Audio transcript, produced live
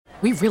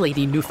We really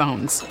need new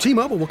phones.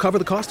 T-Mobile will cover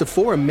the cost of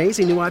 4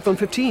 amazing new iPhone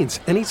 15s,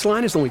 and each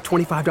line is only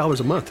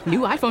 $25 a month. New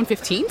iPhone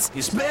 15s?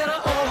 It's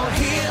better over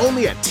here.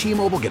 Only at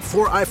T-Mobile, get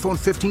 4 iPhone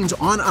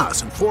 15s on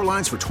us and 4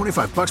 lines for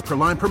 $25 per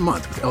line per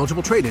month with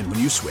eligible trade-in when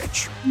you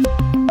switch.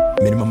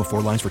 Minimum of 4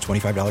 lines for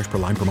 $25 per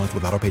line per month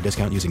with autopay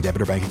discount using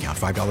debit or bank account.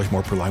 $5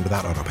 more per line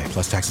without autopay,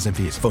 plus taxes and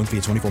fees. Phone fee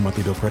at 24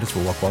 monthly bill credits for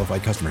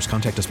well-qualified customers.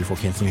 Contact us before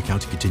canceling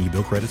account to continue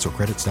bill credits or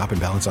credit stop and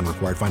balance on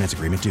required finance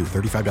agreement due.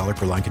 $35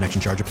 per line connection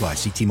charge applies.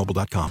 See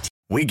T-Mobile.com.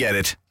 We get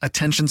it.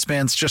 Attention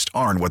spans just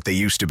aren't what they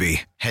used to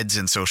be. Heads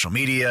in social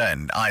media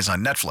and eyes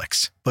on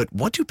Netflix. But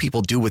what do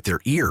people do with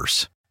their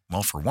ears?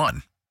 Well, for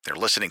one, they're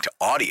listening to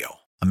audio.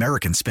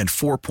 Americans spend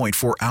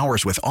 4.4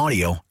 hours with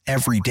audio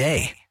every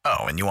day.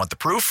 Oh, and you want the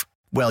proof?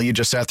 Well, you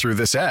just sat through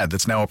this ad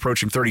that's now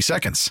approaching 30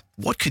 seconds.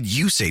 What could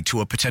you say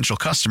to a potential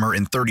customer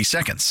in 30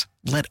 seconds?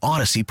 Let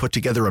Odyssey put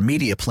together a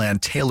media plan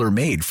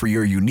tailor-made for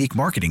your unique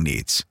marketing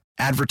needs.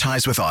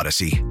 Advertise with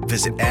Odyssey.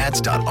 Visit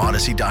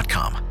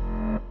ads.odyssey.com.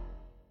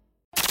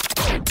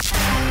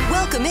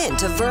 Welcome in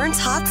to Vern's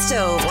Hot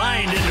Stove.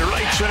 Lined into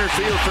right center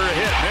field for a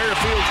hit.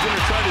 Merrifield's going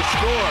to try to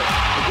score.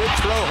 A good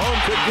throw home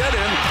could get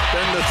him.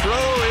 Then the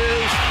throw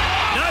is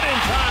not in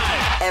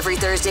time. Every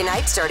Thursday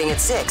night starting at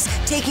 6,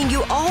 taking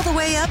you all the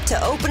way up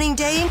to opening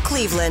day in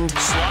Cleveland.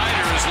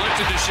 Slider is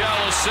lifted to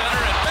shallow center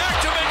and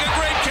back to make a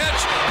great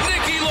catch.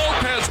 Nicky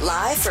Lopez.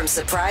 Live from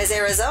Surprise,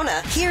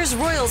 Arizona, here's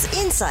Royals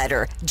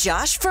insider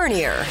Josh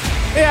Fernier.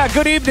 Yeah,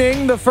 good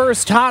evening. The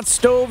first Hot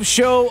Stove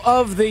show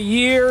of the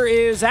year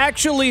is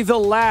actually the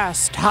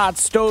last Hot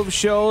Stove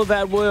show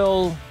that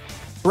will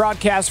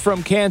broadcast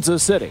from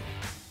Kansas City.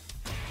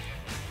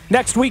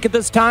 Next week at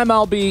this time,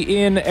 I'll be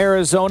in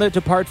Arizona to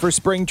depart for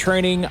spring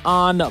training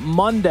on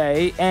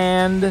Monday.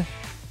 And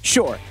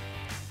sure,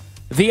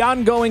 the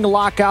ongoing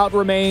lockout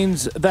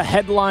remains the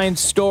headline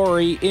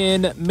story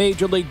in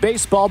Major League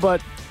Baseball.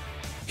 But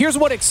here's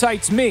what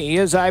excites me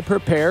as I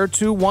prepare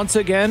to once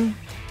again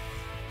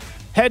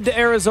head to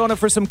Arizona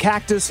for some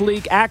Cactus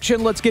League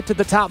action. Let's get to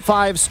the top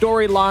 5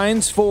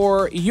 storylines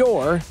for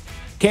your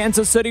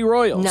Kansas City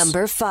Royals.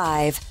 Number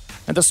 5.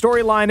 And the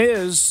storyline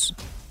is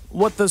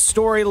what the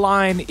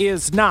storyline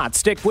is not.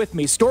 Stick with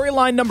me.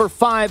 Storyline number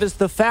 5 is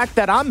the fact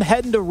that I'm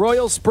heading to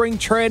Royal spring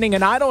training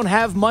and I don't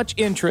have much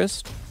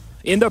interest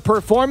in the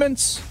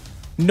performance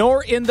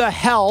nor in the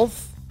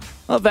health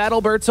of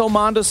Adalberto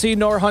Mondesi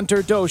nor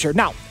Hunter Dozier.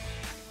 Now,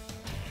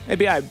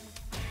 maybe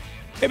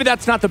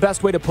that's not the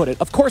best way to put it.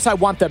 Of course I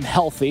want them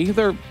healthy.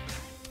 They're,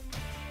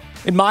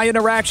 in my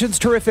interactions,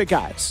 terrific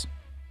guys.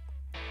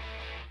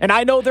 And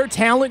I know their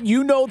talent.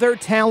 You know their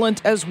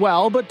talent as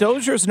well. But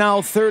Dozier's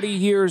now 30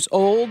 years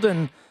old,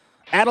 and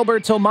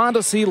Adalberto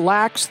Mondesi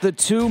lacks the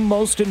 2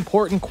 most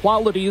important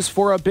qualities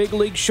for a big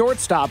league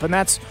shortstop, and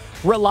that's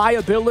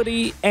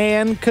reliability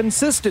and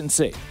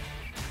consistency.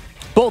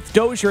 Both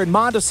Dozier and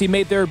Mondesi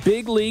made their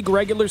big league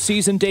regular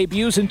season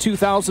debuts in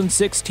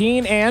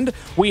 2016, and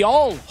we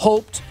all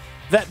hoped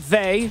that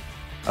they,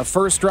 a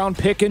first-round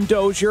pick in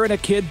Dozier and a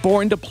kid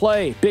born to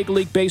play big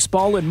league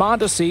baseball in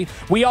Mondesi,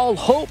 we all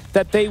hoped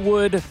that they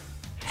would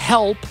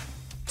help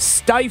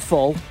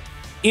stifle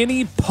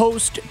any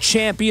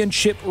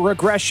post-championship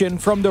regression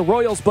from the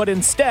Royals. But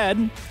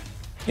instead,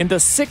 in the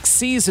 6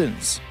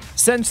 seasons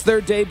since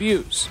their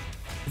debuts,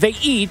 they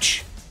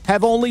each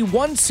have only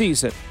 1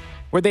 season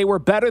where they were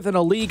better than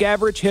a league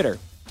average hitter.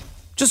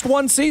 Just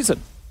 1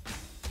 season.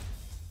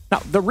 Now,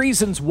 the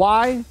reasons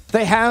why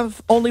they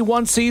have only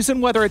 1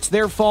 season, whether it's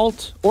their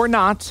fault or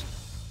not,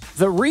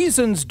 the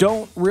reasons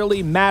don't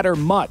really matter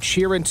much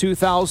here in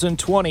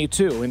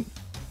 2022. And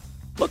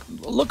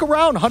look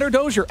around. Hunter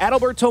Dozier,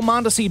 Adalberto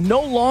Mondesi,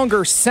 no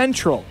longer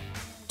central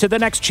to the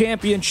next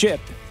championship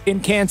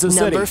in Kansas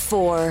City. Number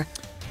 4.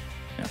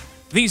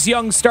 These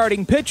young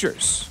starting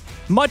pitchers,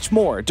 much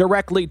more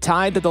directly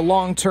tied to the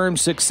long-term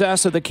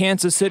success of the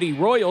Kansas City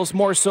Royals,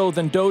 more so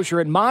than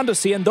Dozier and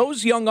Mondesi. And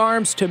those young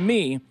arms, to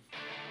me,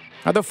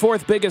 are the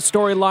 4th biggest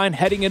storyline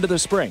heading into the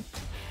spring.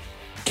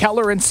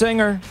 Keller and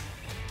Singer,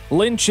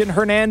 Lynch and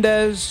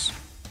Hernandez,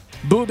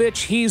 Bubic,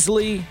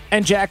 Heasley,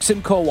 and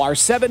Jackson Kowar.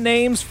 7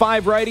 names,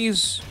 5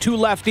 righties, 2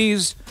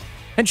 lefties,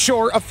 and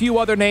sure, a few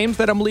other names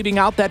that I'm leaving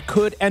out that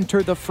could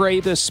enter the fray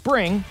this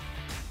spring.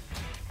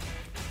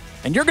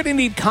 And you're going to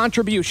need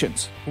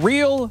contributions,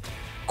 real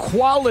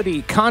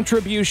quality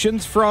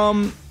contributions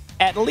from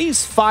at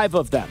least 5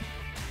 of them.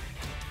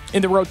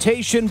 In the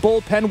rotation,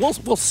 bullpen,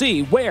 we'll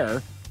see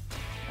where.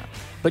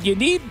 But you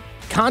need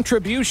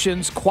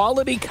contributions,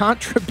 quality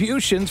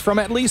contributions from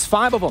at least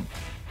 5 of them.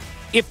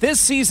 If this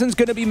season's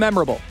going to be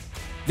memorable,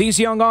 these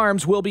young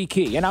arms will be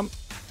key. And I'm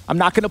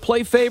not going to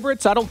play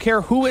favorites. I don't care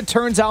who it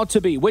turns out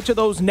to be. Which of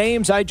those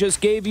names I just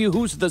gave you,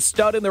 who's the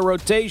stud in the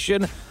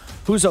rotation,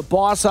 who's a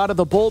boss out of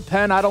the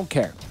bullpen, I don't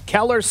care.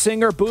 Keller,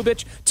 Singer,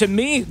 Bubic, to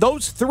me,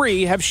 those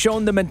 3 have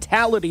shown the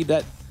mentality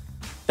that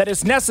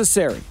is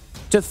necessary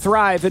to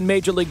thrive in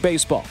Major League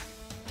Baseball.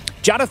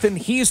 Jonathan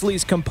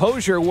Heasley's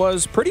composure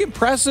was pretty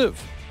impressive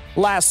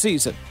last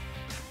season.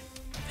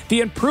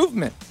 The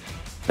improvement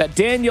that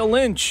Daniel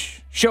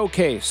Lynch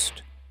showcased,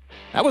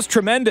 that was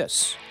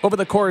tremendous over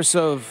the course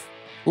of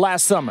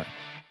last summer.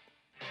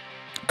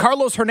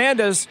 Carlos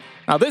Hernandez,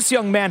 now this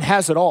young man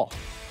has it all.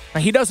 Now,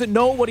 he doesn't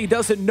know what he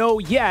doesn't know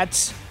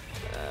yet,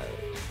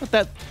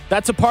 but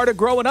that's a part of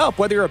growing up,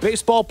 whether you're a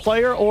baseball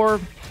player or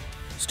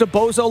just a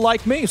bozo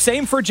like me.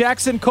 Same for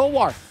Jackson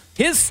Kowar.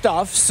 His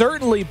stuff,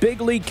 certainly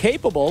big league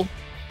capable,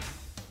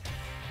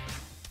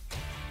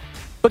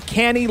 but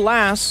can he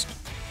last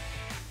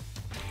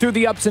through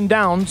the ups and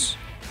downs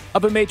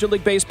of a Major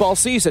League Baseball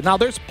season? Now,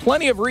 there's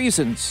plenty of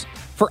reasons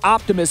for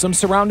optimism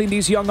surrounding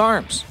these young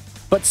arms.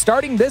 But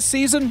starting this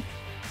season,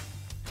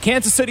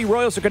 Kansas City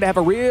Royals are going to have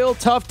a real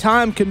tough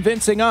time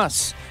convincing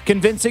us,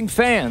 convincing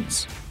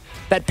fans,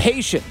 that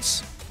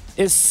patience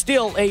is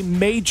still a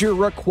major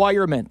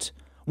requirement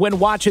when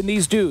watching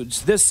these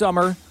dudes this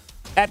summer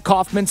at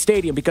Kauffman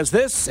Stadium. Because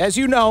this, as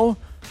you know,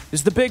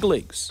 is the big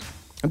leagues.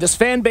 And this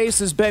fan base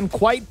has been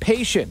quite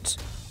patient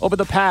over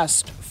the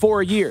past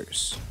 4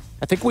 years.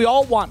 I think we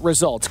all want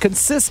results,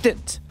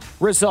 consistent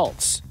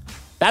results.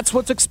 That's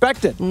what's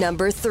expected.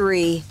 Number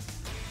 3.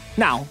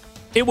 Now,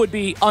 it would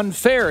be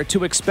unfair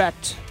to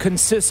expect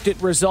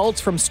consistent results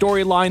from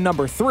storyline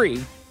number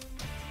 3.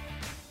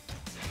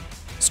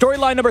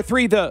 Storyline number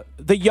 3, the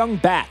young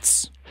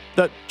bats,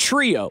 the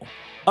trio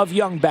of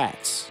young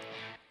bats.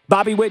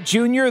 Bobby Witt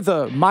Jr.,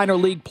 the minor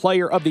league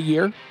player of the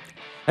year,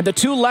 and the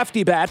 2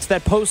 lefty bats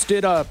that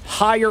posted a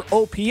higher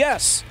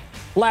OPS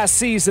last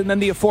season than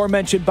the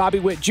aforementioned Bobby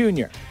Witt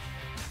Jr.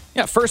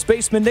 Yeah, first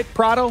baseman Nick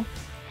Pratto,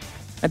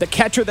 and the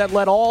catcher that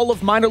led all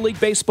of minor league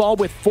baseball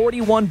with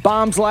 41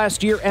 bombs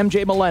last year,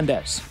 MJ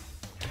Melendez.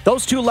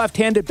 Those 2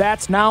 left-handed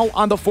bats now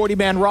on the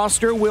 40-man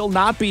roster will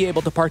not be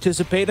able to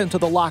participate until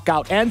the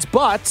lockout ends,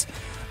 but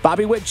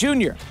Bobby Witt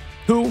Jr.,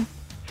 who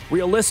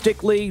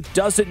realistically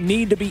doesn't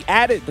need to be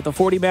added to the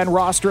 40-man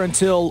roster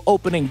until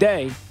opening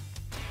day,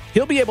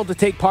 he'll be able to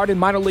take part in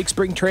minor league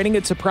spring training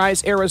in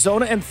Surprise,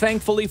 Arizona, and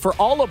thankfully for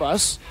all of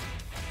us,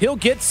 he'll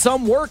get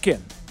some work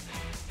in.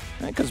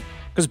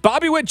 Because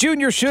Bobby Witt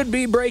Jr. should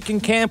be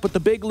breaking camp with the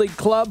big league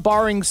club,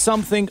 barring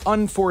something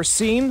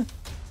unforeseen.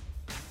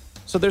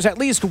 So there's at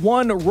least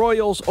one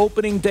Royals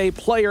opening day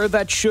player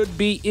that should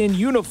be in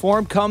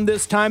uniform come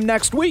this time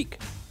next week.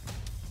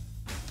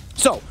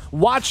 So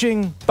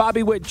watching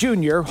Bobby Witt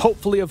Jr.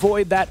 hopefully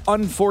avoid that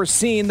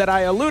unforeseen that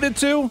I alluded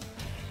to,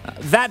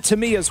 that to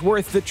me is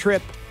worth the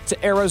trip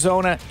to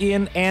Arizona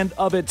in and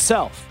of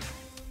itself.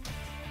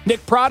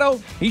 Nick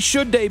Pratto, he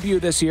should debut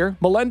this year.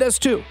 Melendez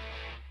too.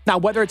 Now,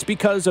 whether it's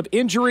because of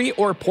injury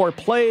or poor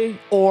play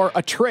or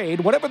a trade,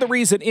 whatever the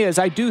reason is,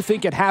 I do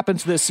think it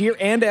happens this year.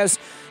 And as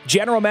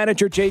general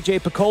manager J.J.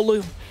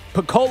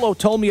 Piccolo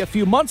told me a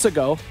few months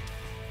ago,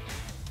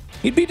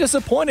 he'd be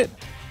disappointed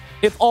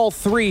if all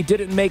 3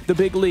 didn't make the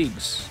big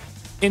leagues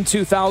in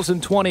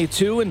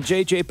 2022. And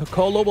J.J.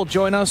 Piccolo will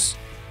join us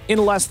in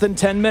less than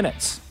 10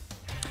 minutes.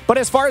 But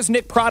as far as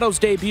Nick Pratto's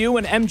debut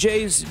and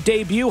MJ's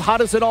debut, how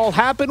does it all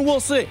happen? We'll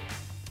see.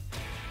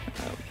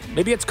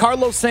 Maybe it's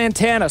Carlos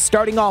Santana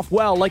starting off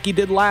well like he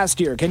did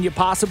last year. Can you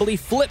possibly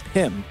flip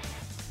him?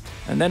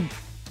 And then,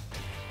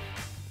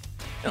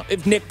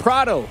 if Nick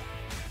Pratto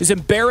is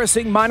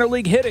embarrassing minor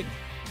league hitting,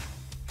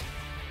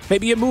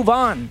 maybe you move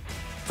on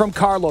from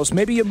Carlos.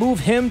 Maybe you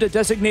move him to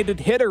designated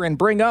hitter and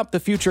bring up the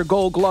future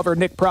Gold Glover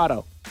Nick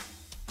Pratto.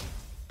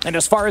 And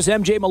as far as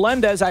MJ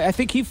Melendez, I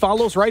think he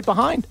follows right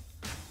behind.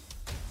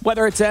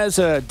 Whether it's as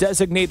a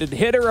designated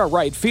hitter, a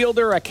right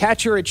fielder, a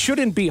catcher, it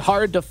shouldn't be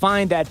hard to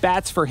find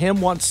at-bats for him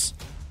once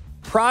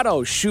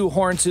Pratto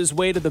shoehorns his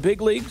way to the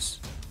big leagues.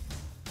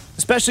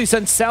 Especially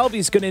since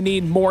Salvi's going to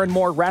need more and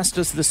more rest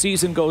as the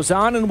season goes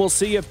on, and we'll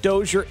see if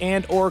Dozier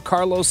and or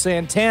Carlos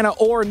Santana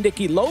or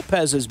Nicky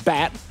Lopez's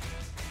bat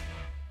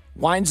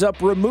winds up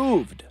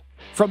removed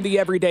from the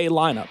everyday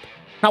lineup.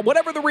 Now,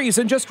 whatever the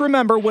reason, just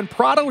remember, when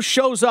Pratto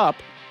shows up,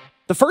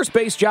 the first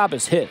base job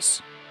is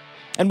his.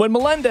 And when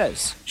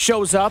Melendez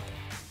shows up,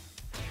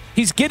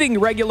 he's getting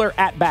regular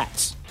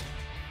at-bats.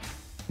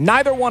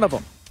 Neither one of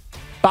them,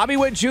 Bobby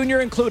Witt Jr.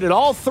 included,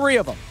 all 3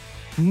 of them,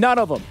 none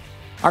of them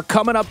are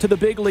coming up to the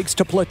big leagues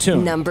to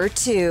platoon. Number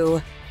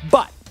 2.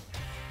 But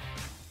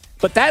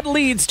that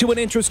leads to an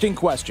interesting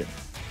question.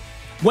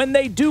 When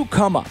they do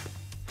come up,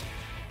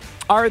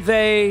 are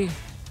they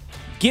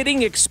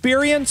getting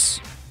experience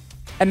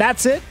and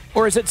that's it?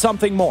 Or is it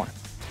something more?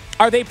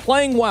 Are they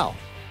playing well?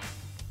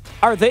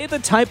 Are they the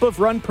type of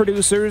run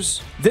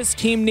producers this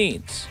team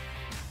needs,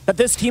 that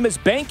this team is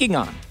banking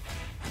on?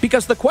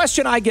 Because the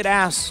question I get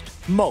asked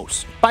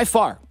most, by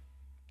far,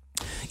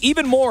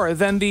 even more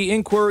than the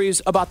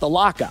inquiries about the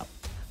lockout,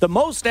 the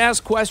most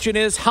asked question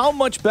is, how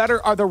much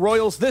better are the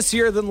Royals this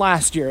year than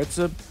last year? It's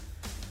a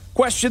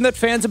question that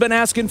fans have been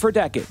asking for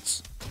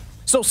decades.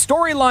 So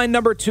storyline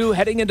number 2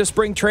 heading into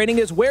spring training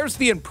is, where's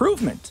the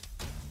improvement?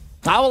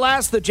 I will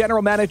ask the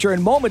general manager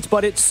in moments,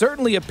 but it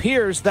certainly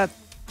appears that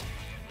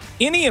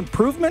any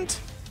improvement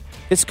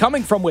is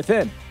coming from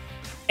within.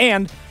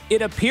 And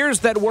it appears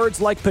that words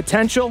like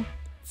potential,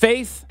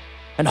 faith,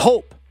 and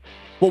hope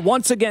will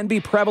once again be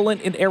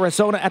prevalent in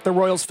Arizona at the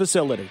Royals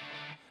facility.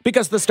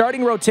 Because the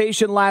starting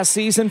rotation last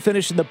season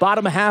finished in the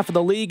bottom half of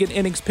the league in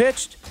innings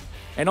pitched,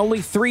 and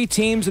only 3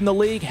 teams in the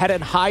league had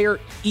a higher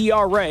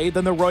ERA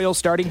than the Royals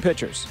starting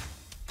pitchers.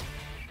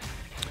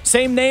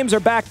 Same names are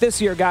back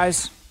this year,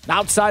 guys,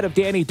 outside of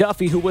Danny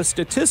Duffy, who was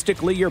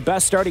statistically your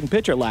best starting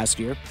pitcher last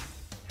year.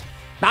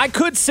 I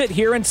could sit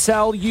here and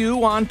sell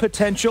you on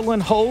potential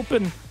and hope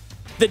and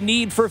the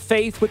need for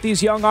faith with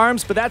these young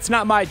arms, but that's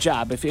not my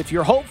job. If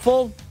you're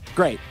hopeful,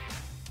 great.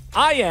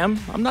 I am.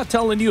 I'm not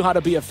telling you how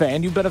to be a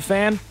fan. You've been a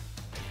fan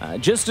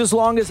just as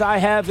long as I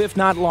have, if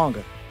not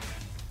longer.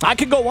 I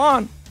could go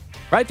on,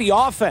 right? The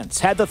offense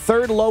had the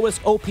 3rd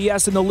lowest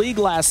OPS in the league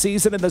last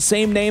season, and the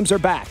same names are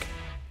back.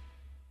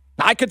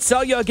 I could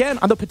sell you again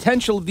on the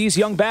potential of these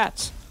young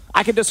bats.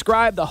 I could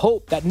describe the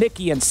hope that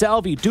Nicky and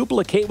Salvi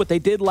duplicate what they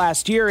did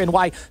last year and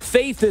why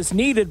faith is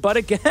needed, but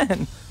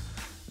again,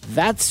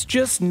 that's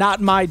just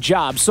not my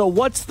job. So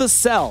what's the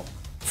sell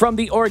from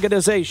the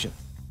organization?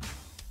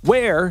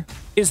 Where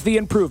is the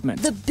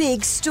improvement? The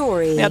big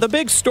story. Yeah, the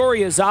big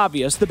story is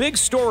obvious. The big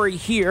story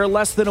here,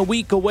 less than a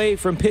week away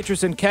from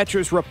pitchers and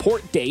catchers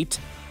report date,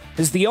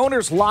 is the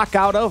owner's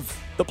lockout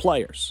of the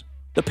players,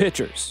 the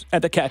pitchers,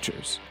 and the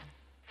catchers.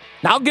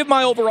 Now, I'll give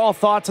my overall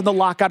thoughts on the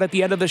lockout at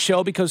the end of the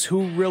show because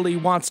who really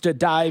wants to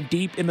dive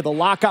deep into the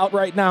lockout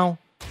right now?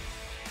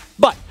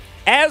 But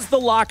as the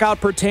lockout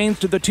pertains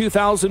to the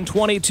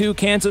 2022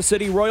 Kansas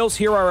City Royals,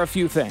 here are a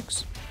few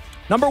things.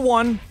 Number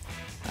one,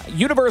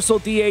 universal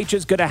DH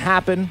is going to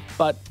happen,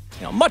 but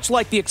much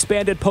like the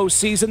expanded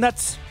postseason,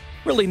 that's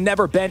really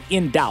never been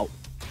in doubt.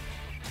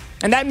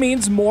 And that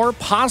means more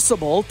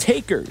possible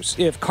takers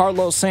if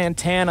Carlos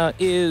Santana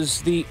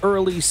is the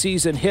early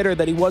season hitter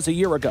that he was a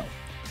year ago.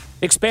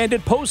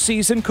 Expanded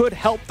postseason could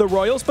help the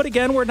Royals, but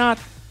again, we're not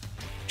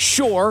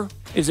sure.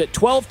 Is it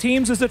 12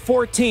 teams? Is it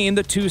 14?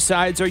 The two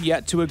sides are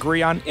yet to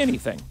agree on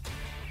anything.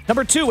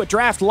 Number two, a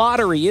draft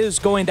lottery is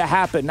going to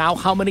happen. Now,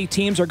 how many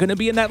teams are going to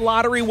be in that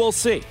lottery? We'll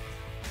see.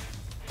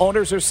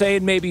 Owners are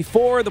saying maybe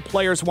 4. The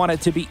players want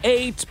it to be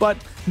 8, but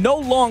no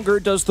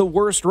longer does the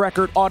worst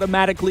record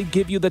automatically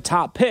give you the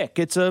top pick.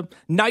 It's a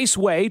nice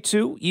way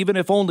to, even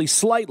if only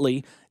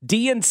slightly,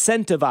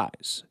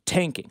 de-incentivize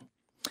tanking.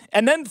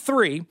 And then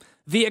 3,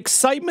 the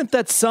excitement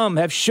that some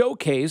have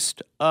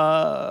showcased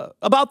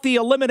about the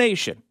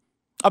elimination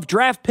of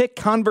draft pick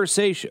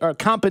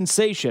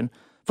compensation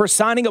for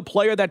signing a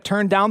player that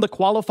turned down the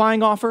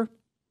qualifying offer,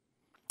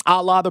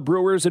 a la the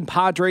Brewers and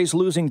Padres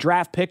losing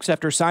draft picks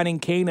after signing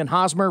Kane and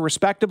Hosmer,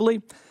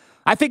 respectively.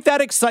 I think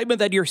that excitement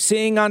that you're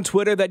seeing on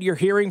Twitter, that you're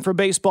hearing from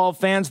baseball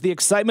fans, the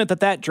excitement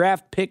that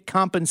draft pick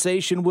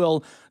compensation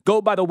will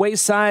go by the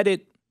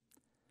wayside,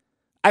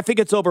 I think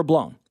it's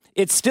overblown.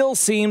 It still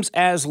seems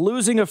as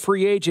losing a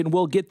free agent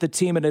will get the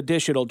team an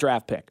additional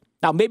draft pick.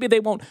 Now, maybe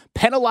they won't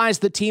penalize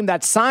the team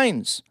that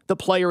signs the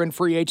player in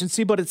free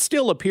agency, but it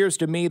still appears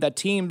to me that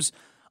teams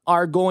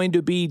are going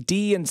to be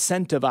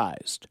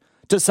de-incentivized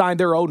to sign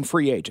their own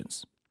free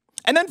agents.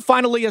 And then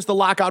finally, as the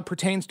lockout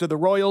pertains to the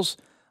Royals,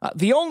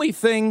 the only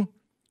thing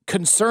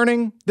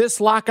concerning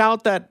this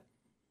lockout that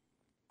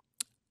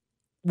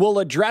we'll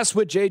address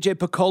with J.J.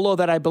 Picollo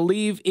that I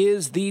believe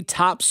is the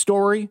top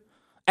story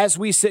as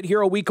we sit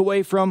here a week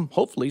away from,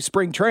 hopefully,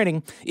 spring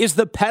training, is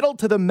the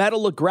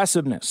pedal-to-the-metal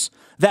aggressiveness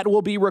that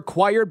will be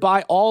required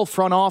by all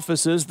front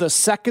offices the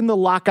second the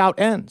lockout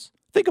ends.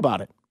 Think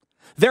about it.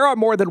 There are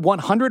more than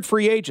 100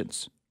 free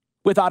agents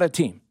without a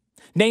team.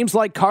 Names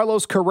like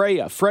Carlos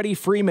Correa, Freddie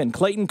Freeman,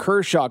 Clayton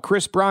Kershaw,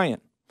 Chris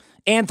Bryant,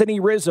 Anthony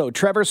Rizzo,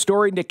 Trevor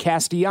Story, Nick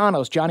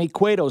Castellanos, Johnny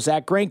Cueto,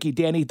 Zach Greinke,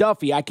 Danny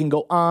Duffy. I can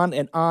go on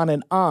and on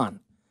and on.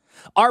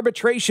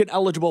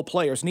 Arbitration-eligible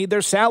players need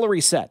their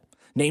salary set.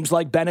 Names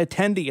like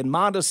Benintendi and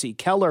Mondesi,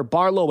 Keller,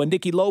 Barlow, and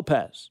Nicky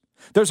Lopez.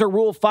 There's a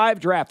Rule 5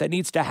 draft that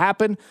needs to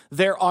happen.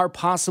 There are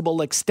possible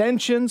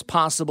extensions,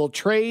 possible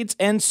trades,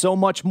 and so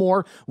much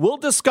more. We'll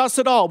discuss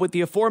it all with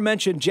the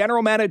aforementioned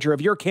general manager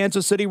of your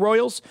Kansas City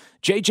Royals,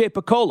 J.J.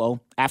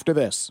 Picollo, after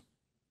this.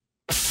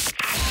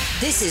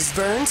 This is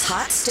Vern's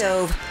Hot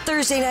Stove.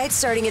 Thursday night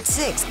starting at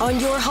 6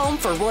 on your home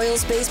for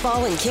Royals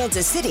baseball in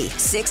Kansas City,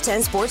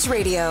 610 Sports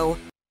Radio.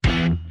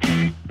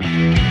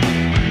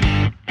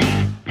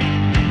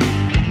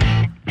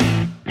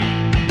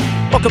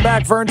 Welcome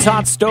back, Vern's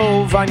Hot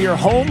Stove, on your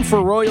home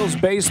for Royals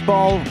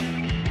baseball.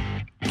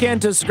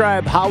 Can't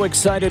describe how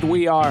excited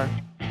we are.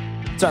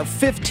 It's our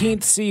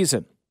 15th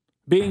season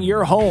being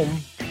your home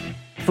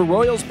for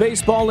Royals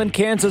baseball in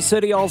Kansas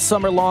City all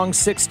summer long.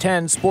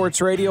 610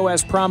 Sports Radio.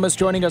 As promised,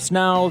 joining us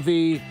now,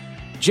 the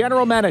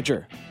general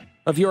manager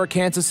of your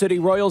Kansas City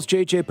Royals,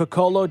 J.J.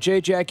 Picollo.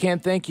 J.J., I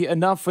can't thank you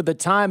enough for the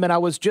time, and I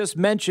was just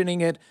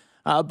mentioning it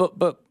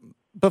but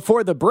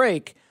before the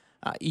break.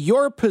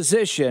 Your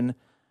position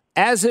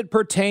as it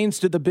pertains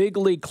to the big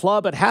league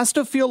club, it has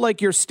to feel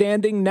like you're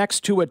standing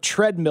next to a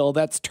treadmill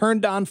that's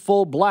turned on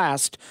full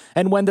blast,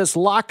 and when this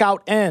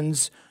lockout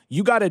ends,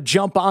 you got to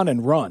jump on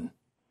and run.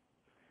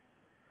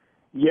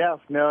 Yeah,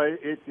 no,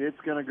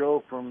 it's going to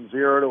go from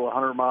 0 to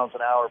 100 miles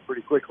an hour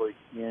pretty quickly,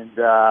 and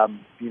I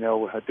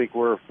think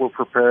we're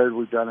prepared.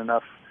 We've done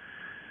enough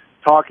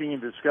talking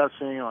and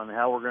discussing on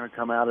how we're going to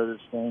come out of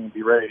this thing and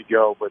be ready to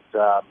go.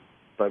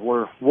 But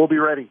we'll be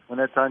ready when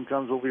that time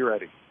comes. We'll be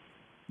ready.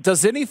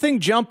 Does anything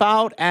jump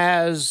out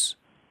as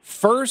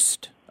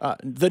first,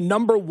 the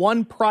number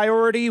one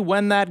priority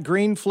when that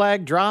green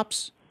flag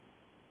drops?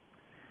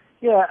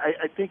 Yeah,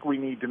 I think we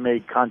need to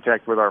make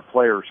contact with our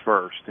players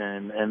first,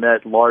 and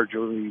that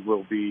largely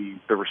will be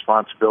the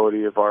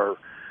responsibility of our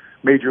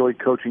Major League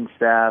coaching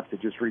staff to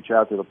just reach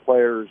out to the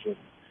players and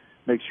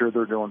make sure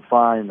they're doing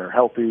fine, they're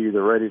healthy,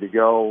 they're ready to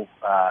go.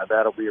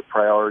 That'll be a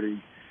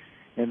priority.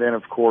 And then,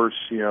 of course,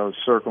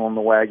 circling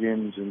the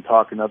wagons and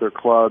talking to other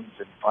clubs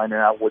and finding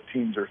out what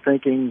teams are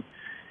thinking,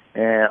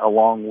 and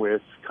along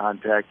with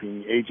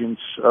contacting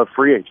agents,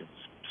 free agents.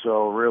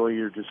 So really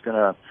you're just going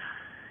to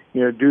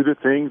do the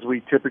things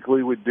we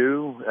typically would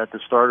do at the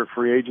start of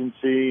free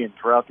agency and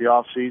throughout the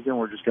off season.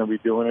 We're just going to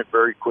be doing it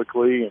very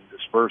quickly and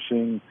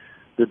dispersing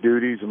the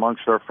duties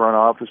amongst our front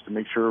office to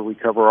make sure we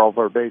cover all of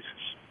our bases.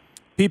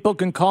 People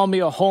can call me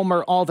a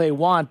homer all they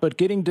want, but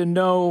getting to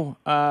know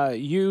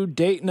you,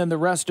 Dayton, and the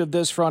rest of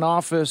this front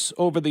office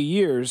over the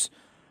years,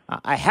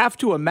 I have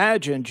to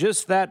imagine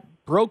just that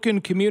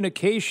broken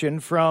communication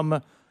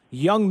from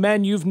young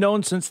men you've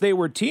known since they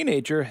were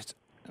teenagers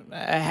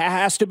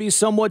has to be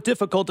somewhat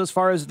difficult as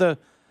far as the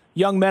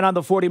young men on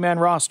the 40-man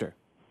roster.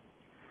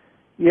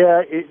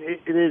 Yeah,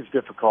 it is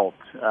difficult.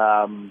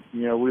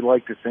 We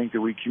like to think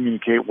that we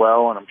communicate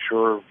well, and I'm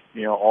sure,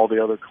 all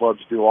the other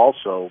clubs do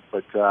also,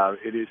 but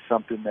it is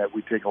something that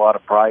we take a lot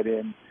of pride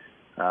in.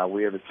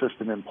 We have a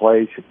system in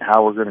place and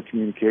how we're going to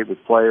communicate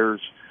with players.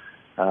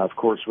 Of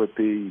course, with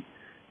the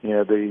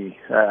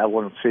I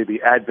wouldn't say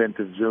the advent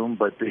of Zoom,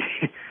 but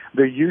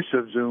the use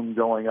of Zoom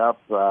going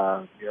up,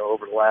 over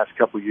the last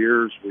couple of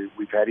years,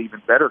 we've had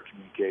even better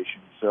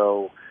communication.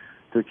 So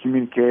to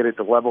communicate at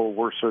the level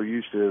we're so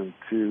used to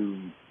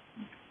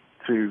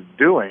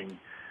doing,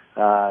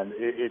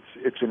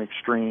 it's an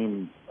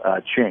extreme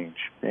change,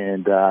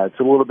 and it's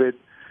a little bit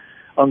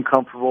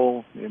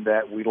uncomfortable in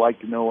that we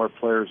like to know where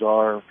players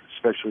are,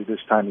 especially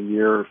this time of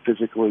year,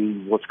 physically,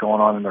 what's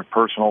going on in their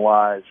personal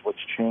lives, what's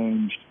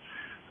changed.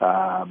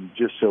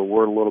 Just so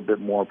we're a little bit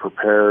more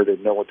prepared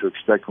and know what to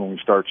expect when we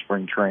start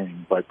spring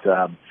training. But,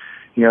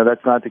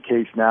 that's not the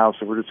case now,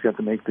 so we're just going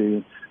to make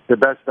the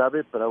best of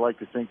it. But I like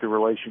to think the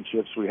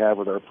relationships we have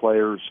with our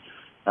players,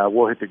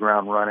 we'll hit the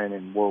ground running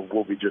and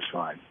we'll be just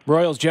fine.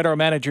 Royals General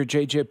Manager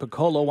J.J.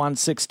 Picollo on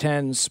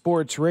 610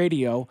 Sports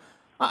Radio.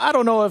 I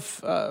don't know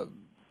if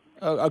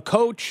a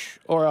coach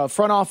or a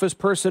front office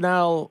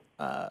personnel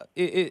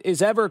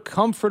is ever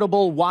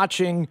comfortable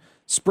watching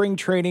spring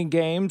training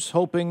games,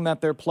 hoping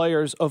that their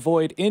players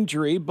avoid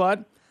injury.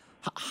 But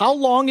how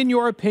long, in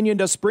your opinion,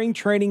 does spring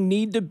training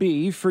need to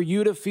be for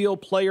you to feel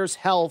players'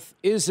 health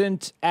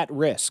isn't at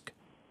risk?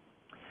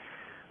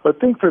 I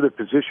think for the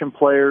position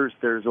players,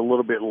 there's a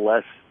little bit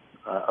less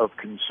of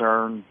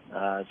concern,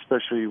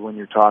 especially when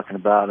you're talking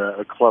about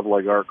a club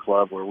like our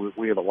club where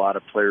we have a lot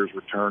of players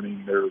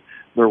returning.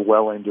 They're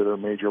well into their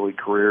major league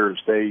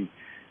careers. They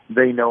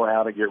know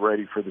how to get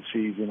ready for the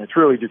season. It's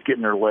really just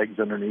getting their legs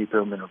underneath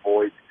them and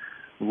avoid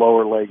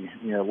lower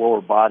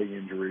body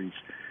injuries.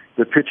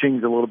 The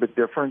pitching's a little bit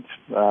different.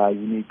 You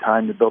need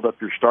time to build up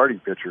your starting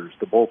pitchers.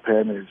 The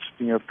bullpen is,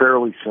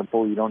 fairly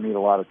simple. You don't need a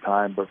lot of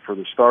time, but for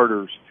the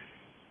starters,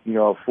 a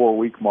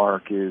 4-week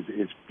mark is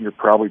you're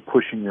probably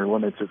pushing your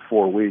limits at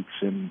 4 weeks.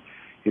 And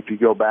if you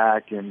go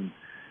back and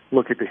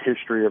look at the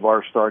history of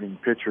our starting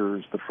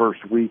pitchers, the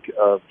first week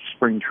of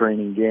spring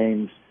training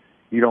games,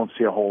 you don't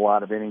see a whole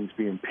lot of innings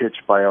being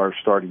pitched by our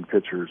starting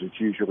pitchers. It's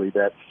usually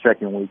that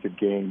second week of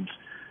games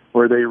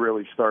where they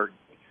really start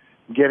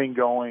getting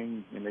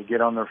going and they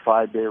get on their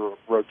 5-day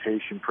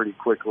rotation pretty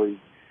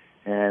quickly,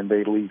 and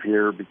they leave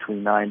here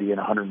between 90 and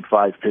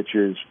 105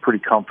 pitches pretty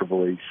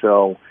comfortably.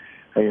 So,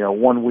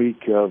 1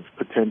 week of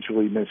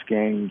potentially missed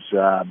games,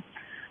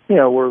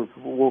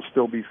 we'll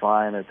still be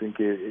fine. I think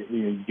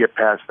you get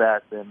past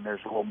that, then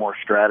there's a little more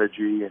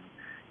strategy and,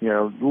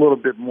 a little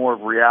bit more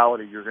of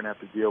reality you're going to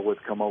have to deal with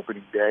come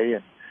opening day.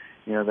 And,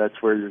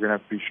 that's where you're going to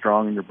have to be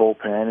strong in your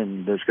bullpen,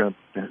 and there's going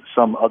to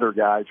some other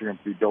guys are going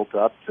to be built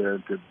up to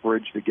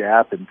bridge the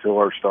gap until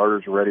our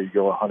starters are ready to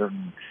go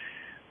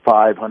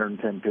 105,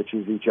 110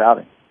 pitches each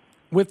outing.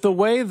 With the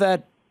way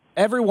that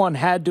everyone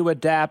had to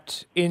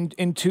adapt in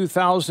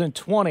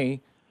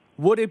 2020,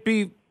 would it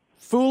be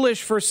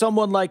foolish for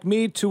someone like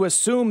me to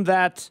assume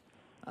that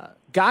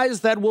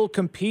guys that will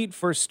compete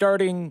for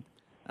starting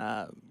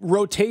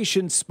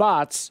rotation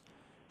spots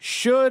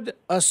should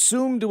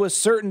assume to a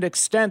certain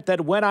extent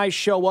that when I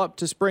show up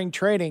to spring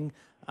training,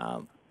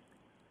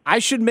 I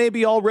should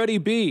maybe already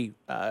be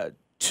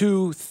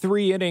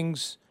 2-3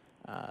 innings.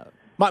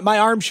 My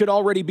arm should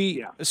already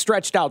be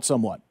stretched out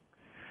somewhat.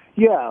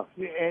 Yeah,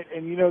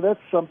 and that's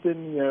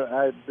something,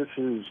 this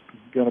is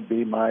going to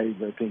be my,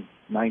 I think,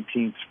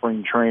 19th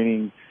spring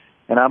training,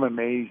 and I'm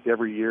amazed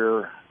every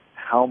year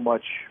how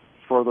much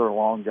further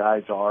along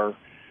guys are.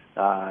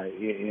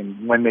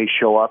 And when they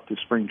show up to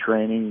spring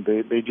training,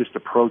 they just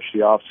approach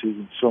the off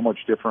season so much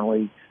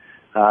differently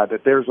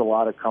that there's a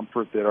lot of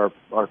comfort that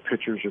our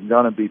pitchers are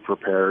going to be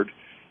prepared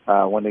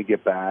when they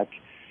get back.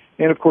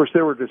 And of course,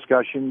 there were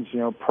discussions,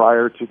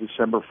 prior to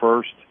December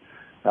 1st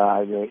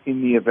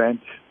in the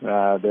event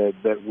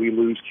that we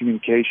lose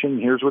communication,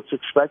 here's what's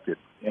expected.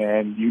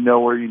 And you know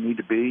where you need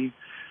to be,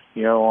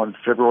 on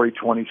February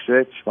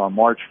 26th, on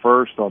March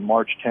 1st, on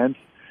March 10th.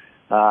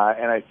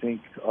 And I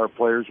think our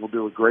players will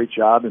do a great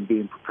job in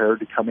being prepared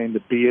to come in to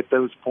be at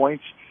those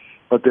points.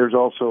 But there's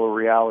also a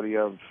reality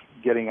of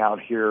getting out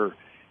here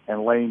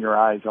and laying your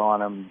eyes on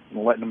them,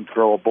 and letting them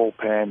throw a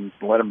bullpen,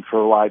 let them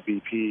throw live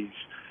BPs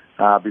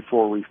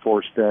before we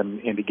force them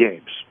into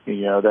games.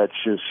 That's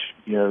just,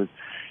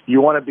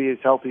 you want to be as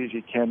healthy as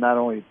you can, not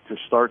only to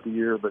start the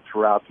year, but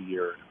throughout the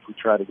year. If we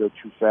try to go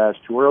too fast,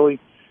 too early,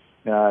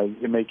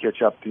 it may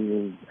catch up to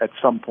you at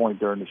some point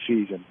during the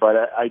season. But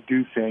I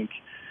do think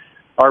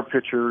our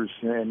pitchers,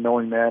 and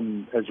knowing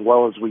them as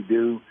well as we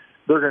do,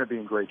 they're going to be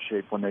in great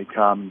shape when they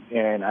come,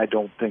 and I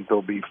don't think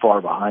they'll be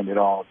far behind at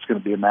all. It's going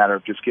to be a matter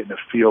of just getting a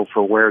feel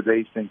for where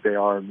they think they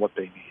are and what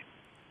they need.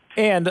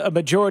 And a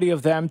majority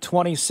of them,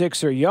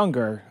 26 or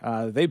younger,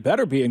 they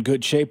better be in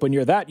good shape when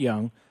you're that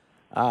young.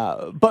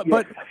 But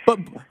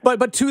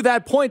to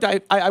that point,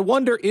 I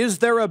wonder, is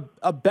there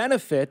a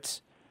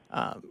benefit?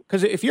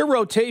 Because if your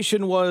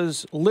rotation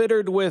was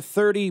littered with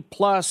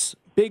 30-plus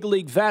big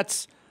league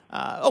vets,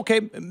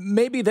 okay,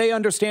 maybe they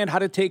understand how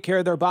to take care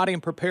of their body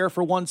and prepare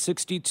for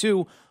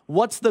 162.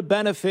 What's the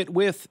benefit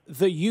with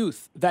the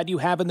youth that you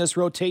have in this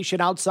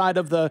rotation outside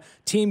of the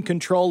team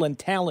control and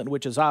talent,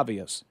 which is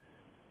obvious?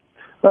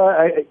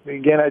 I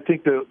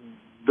think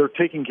they're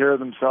taking care of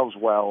themselves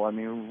well. I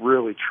mean,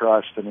 really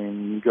trust. I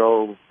mean, you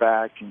go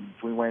back and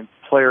if we went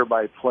player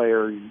by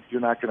player,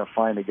 you're not going to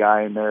find a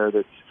guy in there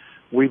that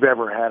we've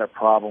ever had a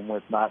problem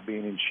with not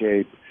being in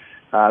shape.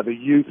 The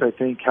youth, I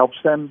think, helps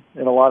them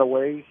in a lot of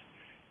ways.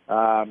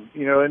 And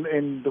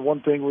the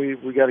one thing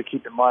we got to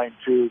keep in mind,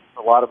 too,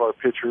 a lot of our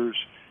pitchers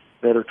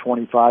that are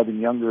 25 and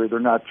younger, they're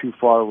not too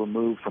far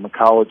removed from a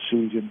college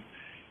season.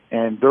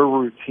 And their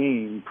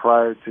routine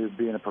prior to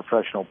being a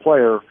professional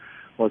player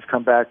was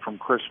come back from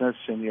Christmas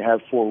and you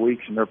have 4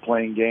 weeks and they're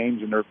playing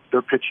games and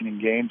they're pitching in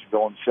games,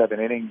 going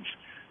 7 innings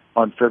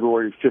on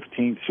February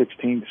 15th,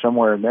 16th,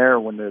 somewhere in there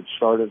when the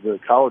start of the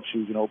college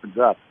season opens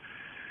up.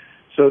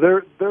 So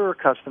they're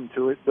accustomed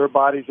to it. Their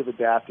bodies have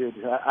adapted.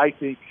 I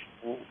think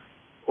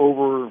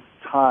over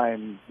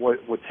time, what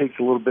takes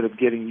a little bit of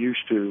getting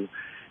used to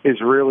is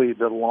really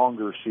the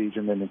longer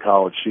season than the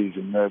college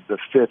season, the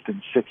 5th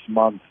and 6th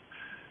month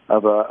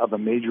of a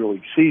major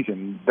league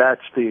season.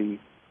 That's the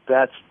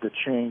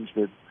change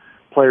that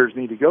players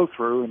need to go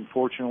through. And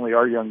fortunately,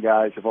 our young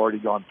guys have already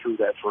gone through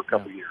that for a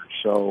couple of years.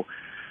 So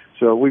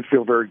we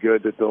feel very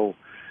good that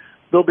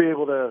they'll be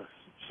able to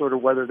sort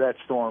of weather that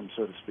storm,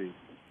 so to speak.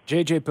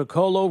 JJ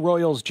Picollo,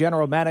 Royals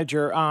general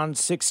manager on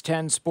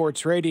 610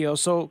 Sports Radio.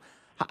 So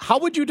how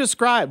would you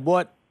describe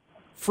what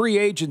free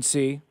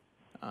agency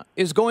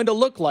is going to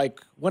look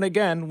like when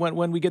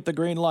we get the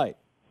green light?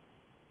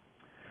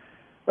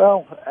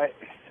 Well,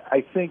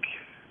 I think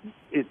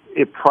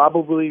it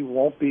probably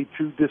won't be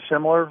too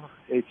dissimilar.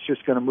 It's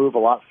just going to move a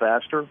lot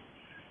faster.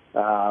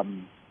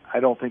 I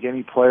don't think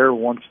any player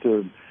wants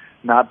to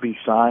not be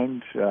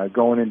signed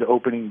going into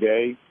opening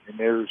day. And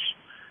there's,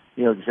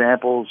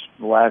 examples,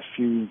 the last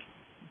few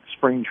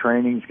spring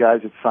trainings,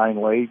 guys that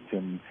sign late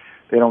and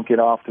they don't get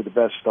off to the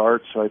best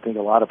start. So I think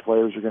a lot of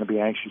players are going to be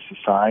anxious to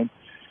sign.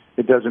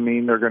 It doesn't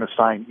mean they're going to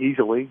sign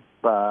easily,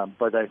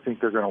 but I think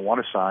they're going to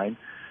want to sign.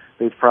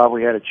 They've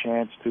probably had a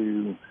chance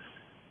to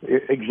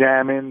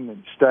examine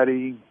and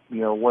study,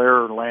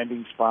 where are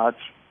landing spots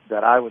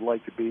that I would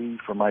like to be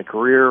for my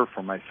career,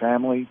 for my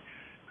family.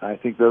 I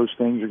think those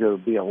things are going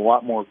to be a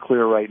lot more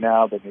clear right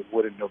now than they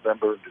would in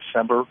November and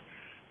December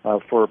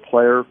for a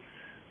player.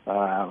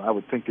 I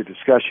would think the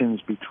discussions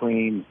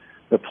between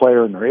the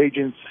player and their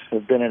agents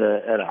have been at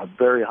a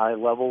very high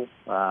level.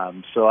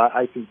 So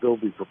I think they'll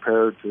be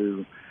prepared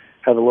to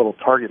have a little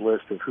target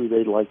list of who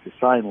they'd like to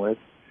sign with.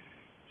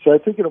 So I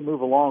think it'll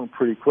move along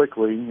pretty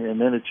quickly, and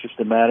then it's just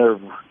a matter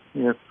of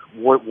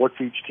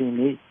what's each team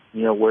need.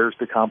 Where's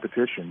the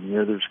competition?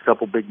 There's a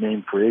couple big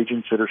name free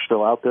agents that are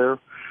still out there.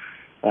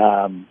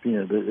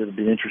 It'll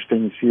be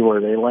interesting to see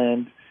where they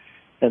land.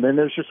 And then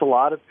there's just a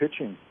lot of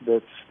pitching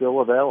that's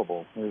still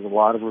available. There's a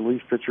lot of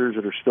relief pitchers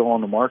that are still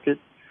on the market.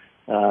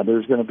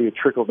 There's going to be a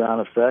trickle-down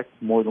effect.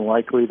 More than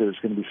likely, there's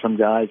going to be some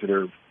guys that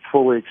are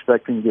fully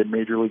expecting to get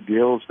major league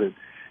deals that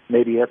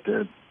maybe have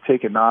to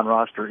take a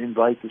non-roster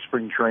invite to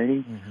spring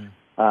training.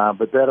 Mm-hmm.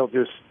 But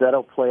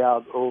that'll play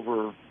out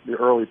over the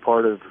early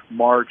part of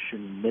March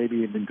and maybe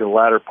even the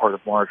latter part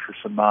of March for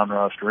some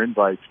non-roster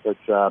invites.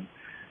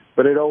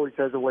 But it always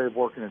has a way of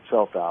working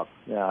itself out.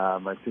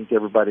 I think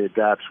everybody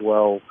adapts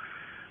well.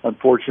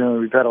 Unfortunately,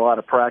 we've had a lot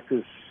of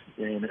practice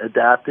in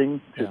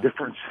adapting to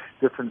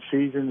different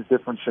seasons,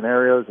 different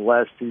scenarios the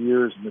last 2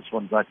 years, and this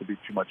one's not going to be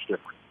too much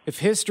different. If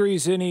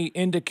history's any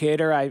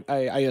indicator,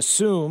 I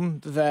assume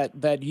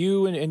that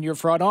you and your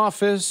front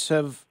office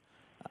have,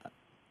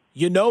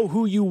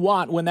 who you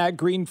want when that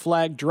green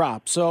flag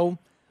drops. So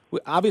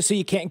obviously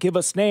you can't give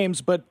us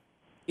names, but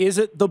is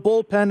it the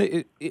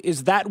bullpen?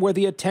 Is that where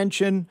the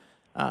attention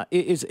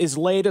is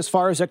laid as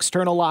far as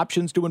external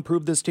options to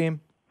improve this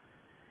team?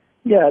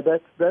 Yeah,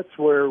 that's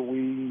where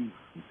we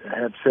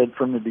have said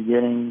from the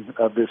beginning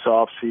of this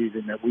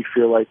offseason that we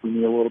feel like we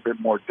need a little bit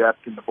more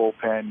depth in the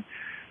bullpen.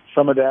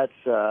 Some of that's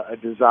a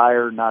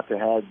desire not to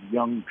have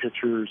young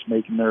pitchers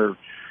making their,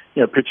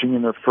 pitching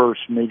in their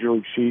first major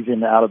league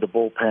season out of the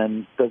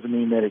bullpen. Doesn't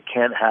mean that it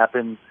can't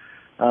happen,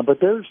 but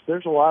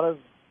there's a lot of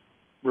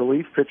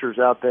relief pitchers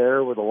out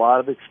there with a lot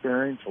of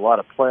experience, a lot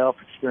of playoff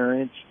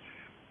experience,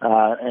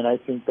 and I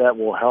think that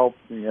will help.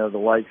 The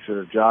likes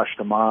of Josh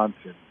DeMont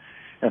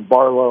and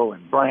Barlow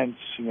and Brents.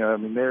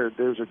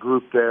 There's a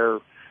group there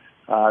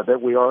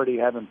that we already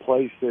have in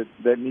place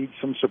that needs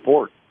some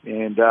support,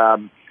 and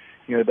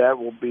that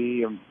will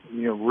be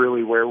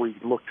really where we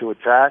look to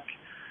attack.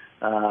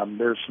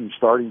 There's some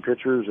starting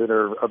pitchers that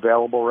are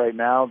available right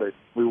now that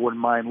we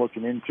wouldn't mind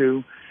looking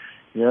into.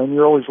 And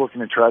you're always looking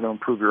to try to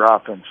improve your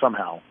offense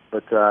somehow.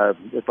 But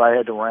if I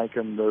had to rank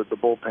them, the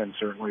bullpen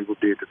certainly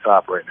would be at the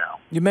top right now.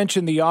 You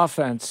mentioned the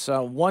offense.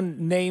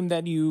 One name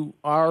that you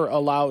are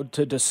allowed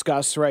to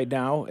discuss right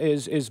now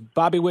is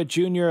Bobby Witt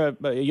Jr.,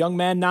 a young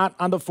man not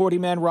on the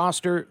 40-man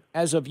roster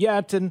as of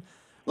yet. And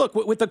look,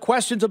 with the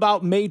questions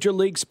about Major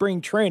League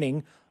spring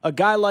training, a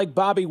guy like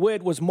Bobby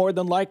Witt was more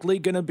than likely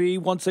going to be,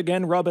 once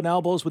again, rubbing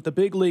elbows with the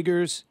big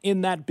leaguers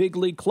in that big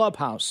league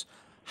clubhouse.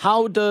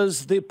 How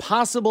does the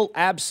possible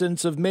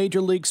absence of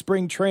Major League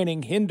spring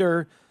training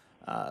hinder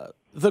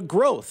the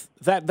growth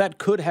that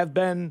could have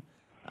been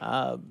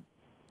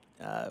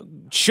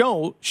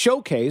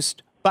showcased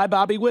by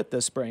Bobby Witt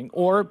this spring,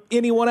 or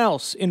anyone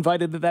else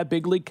invited to that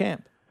big league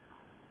camp?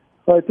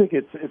 Well, I think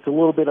it's a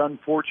little bit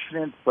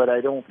unfortunate, but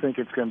I don't think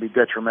it's going to be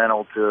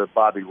detrimental to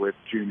Bobby Witt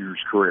Jr.'s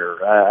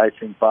career. I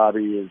think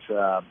Bobby is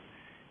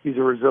he's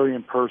a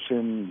resilient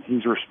person.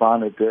 He's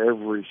responded to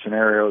every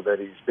scenario that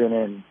he's been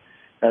in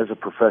as a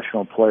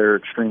professional player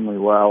extremely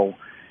well.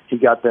 He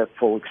got that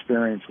full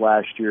experience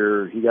last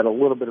year. He got a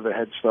little bit of a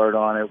head start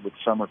on it with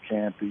summer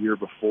camp the year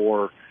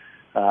before.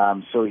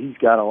 So he's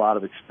got a lot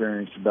of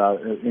experience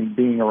in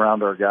being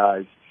around our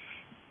guys.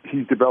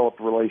 He's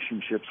developed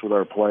relationships with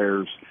our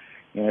players.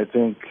 And I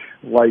think,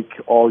 like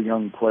all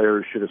young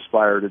players should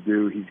aspire to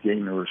do, he's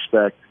gained the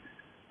respect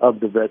of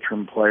the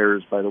veteran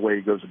players by the way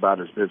he goes about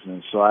his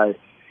business. So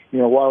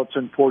while it's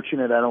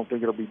unfortunate, I don't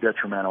think it'll be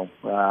detrimental.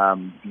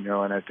 And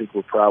I think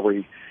we're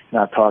probably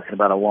not talking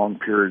about a long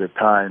period of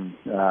time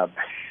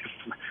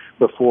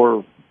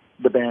before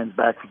the band's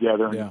back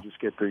together and you just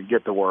get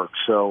to work.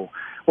 So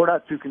we're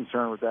not too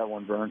concerned with that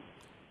one, Vern.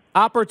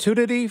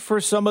 Opportunity for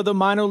some of the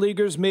minor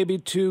leaguers maybe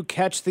to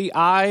catch the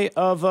eye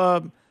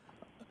of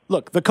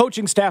look, the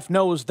coaching staff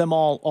knows them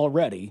all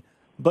already,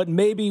 but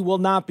maybe will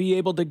not be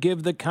able to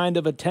give the kind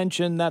of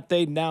attention that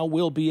they now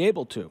will be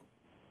able to.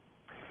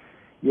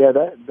 Yeah,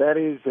 that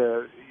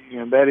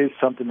is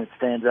something that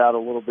stands out a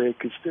little bit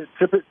because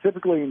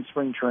typically in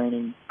spring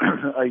training,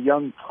 a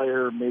young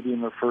player maybe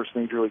in their first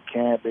major league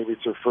camp, maybe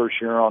it's their first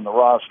year on the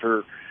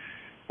roster.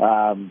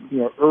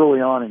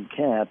 Early on in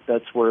camp,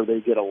 that's where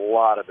they get a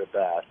lot of at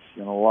bats,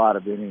 a lot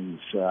of innings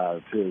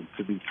to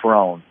be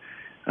thrown.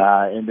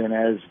 And then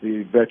as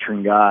the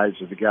veteran guys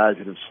or the guys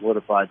that have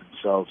solidified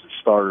themselves as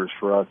starters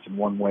for us in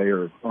one way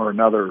or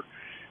another,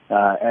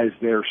 as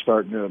they're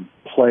starting to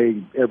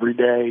play every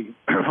day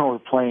or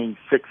playing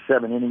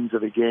 6-7 innings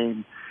of a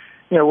game,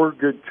 we're a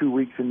good 2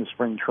 weeks into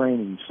spring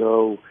training.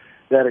 So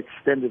that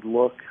extended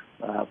look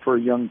for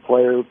a young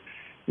player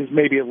is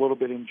maybe a little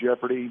bit in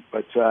jeopardy,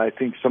 but I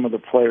think some of the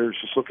players,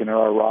 just looking at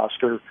our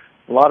roster,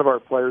 a lot of our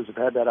players have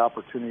had that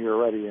opportunity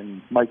already,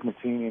 and Mike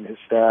Matheny and his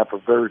staff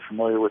are very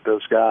familiar with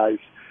those guys.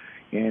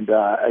 And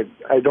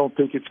I don't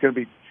think it's going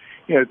to be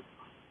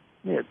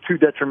too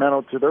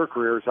detrimental to their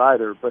careers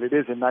either, but it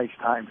is a nice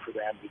time for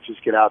them to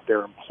just get out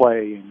there and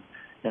play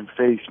and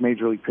face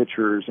major league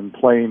pitchers and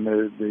play in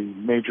the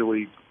major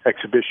league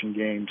exhibition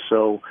games.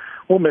 So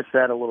we'll miss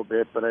that a little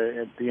bit, but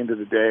at the end of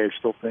the day, I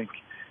still think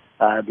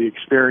the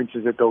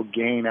experiences that they'll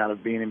gain out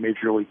of being in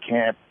major league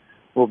camp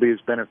will be as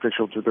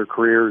beneficial to their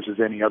careers as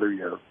any other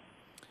year.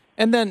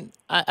 And then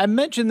I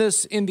mentioned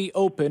this in the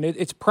open.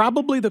 It's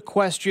probably the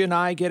question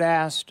I get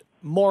asked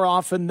more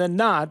often than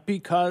not,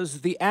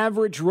 because the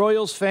average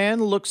Royals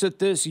fan looks at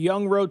this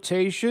young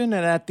rotation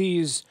and at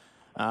these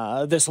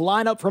this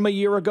lineup from a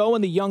year ago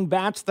and the young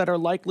bats that are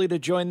likely to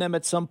join them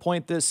at some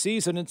point this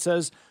season and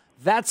says,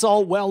 that's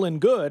all well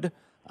and good,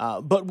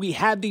 but we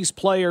had these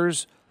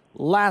players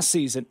last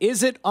season.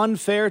 Is it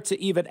unfair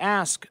to even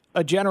ask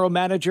a general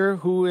manager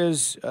who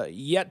is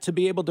yet to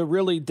be able to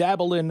really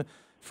dabble in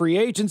free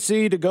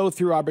agency, to go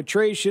through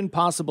arbitration,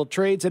 possible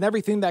trades, and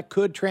everything that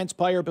could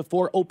transpire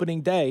before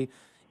opening day?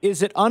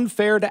 Is it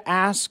unfair to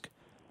ask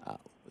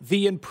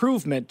the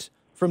improvement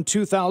from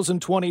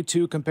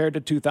 2022 compared to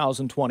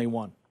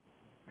 2021?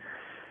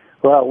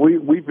 Well,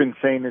 we've been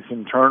saying this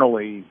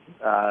internally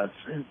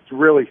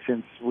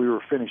since we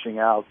were finishing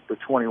out the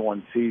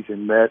 21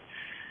 season, that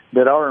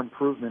our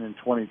improvement in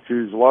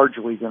 22 is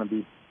largely going to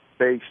be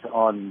based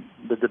on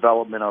the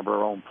development of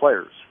our own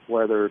players,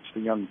 whether it's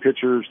the young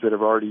pitchers that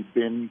have already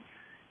been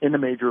in the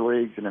major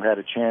leagues and have had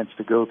a chance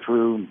to go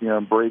through,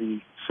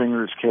 Brady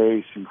Singer's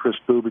case and Chris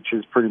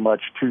Bubich's pretty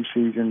much 2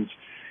 seasons,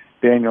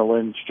 Daniel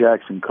Lynch,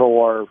 Jackson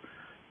Kowar,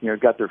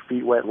 got their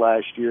feet wet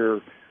last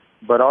year.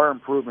 But our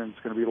improvement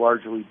is going to be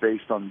largely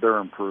based on their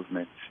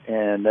improvements.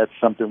 And that's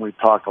something we've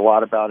talked a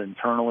lot about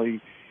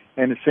internally.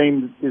 And the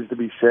same is to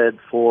be said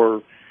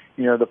for,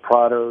 the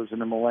Prados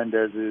and the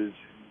Melendezes,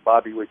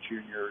 Bobby Witt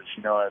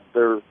Jr.'s.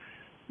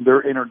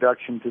 Their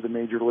introduction to the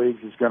major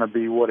leagues is going to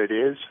be what it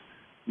is.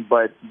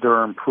 But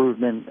their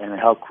improvement and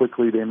how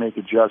quickly they make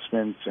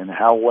adjustments and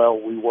how well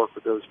we work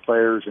with those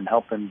players and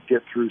help them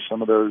get through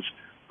some of those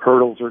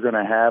hurdles they're going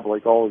to have,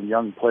 like all the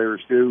young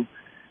players do,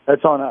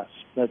 that's on us.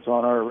 That's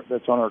on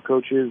our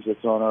coaches.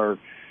 That's on our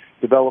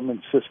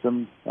development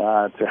system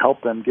to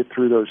help them get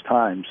through those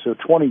times. So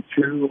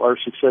our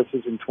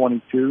successes in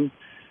 22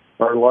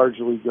 are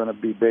largely going to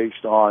be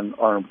based on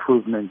our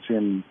improvements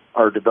in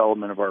our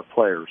development of our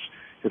players.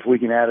 If we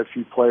can add a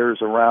few players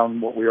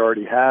around what we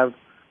already have,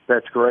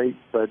 that's great.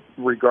 But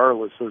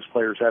regardless, those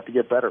players have to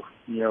get better.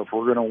 If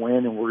we're going to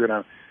win and we're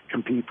going to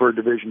compete for a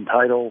division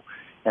title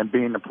and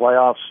be in the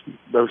playoffs,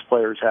 those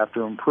players have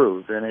to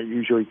improve. And it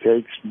usually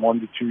takes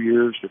 1 to 2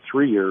 years to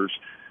 3 years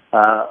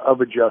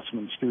of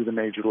adjustments through the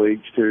major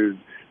leagues to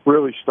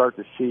really start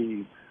to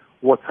see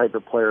what type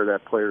of player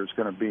that player is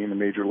going to be in the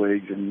major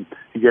leagues. And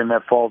again,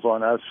 that falls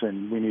on us,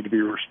 and we need to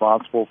be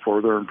responsible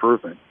for their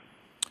improvement.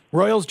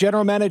 Royals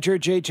General Manager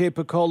J.J.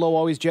 Picollo,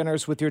 always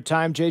generous with your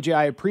time. J.J.,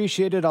 I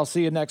appreciate it. I'll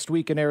see you next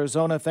week in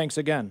Arizona. Thanks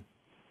again.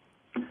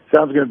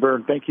 Sounds good,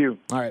 Vern. Thank you.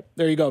 All right,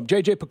 there you go.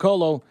 J.J.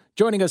 Picollo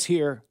joining us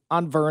here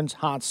on Vern's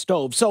Hot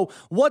Stove. So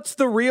what's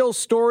the real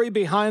story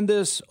behind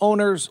this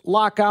owner's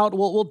lockout?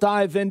 We'll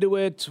dive into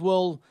it.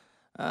 We'll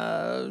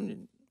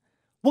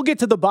get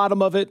to the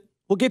bottom of it.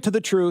 We'll get to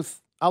the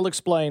truth. I'll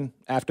explain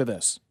after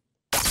this.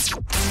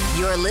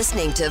 You're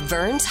listening to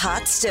Vern's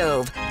Hot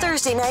Stove,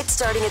 Thursday nights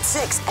starting at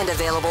 6 and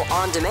available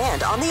on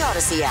demand on the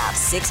Odyssey app.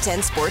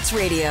 610 Sports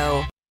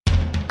Radio.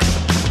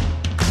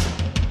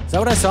 Is that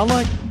what I sound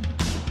like?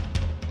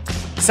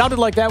 Sounded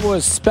like that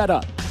was sped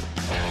up.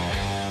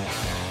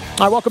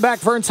 All right, welcome back,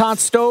 Vern's Hot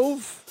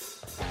Stove.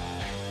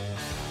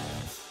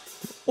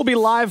 We'll be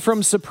live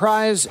from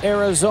Surprise,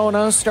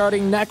 Arizona,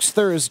 starting next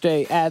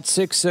Thursday at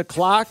 6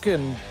 o'clock,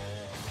 and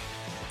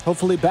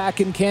hopefully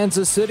back in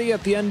Kansas City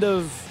at the end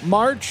of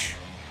March.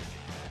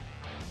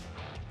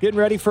 Getting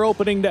ready for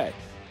opening day.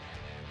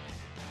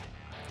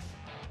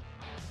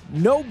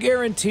 No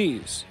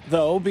guarantees,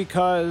 though,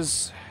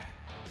 because,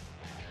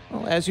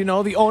 well, as you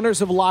know, the owners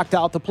have locked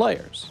out the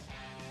players.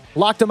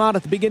 Locked them out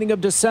at the beginning of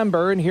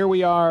December, and here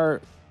we are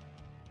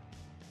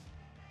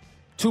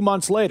 2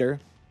 months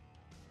later.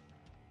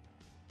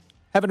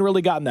 Haven't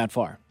really gotten that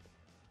far.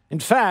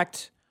 In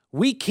fact,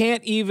 we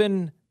can't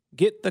even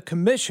get the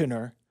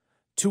commissioner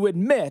to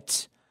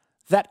admit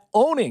that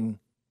owning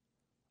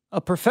a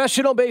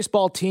professional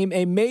baseball team,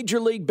 a Major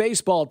League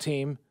Baseball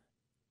team,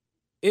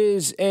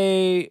 is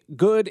a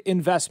good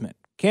investment.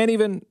 Can't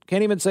even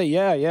say,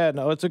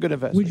 no, it's a good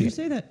investment. Would you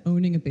say that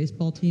owning a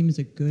baseball team is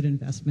a good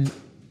investment?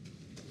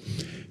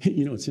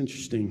 It's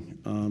interesting.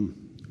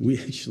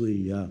 We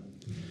actually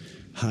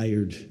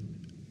hired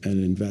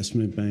an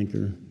investment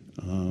banker,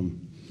 a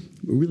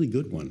really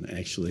good one,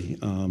 actually,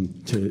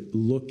 to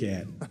look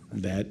at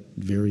that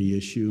very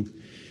issue.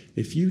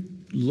 If you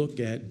look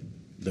at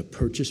the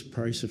purchase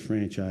price of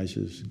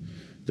franchises,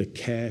 the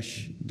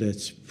cash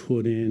that's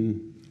put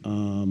in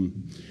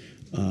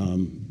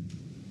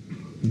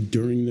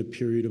during the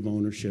period of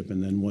ownership,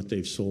 and then what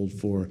they've sold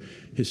for,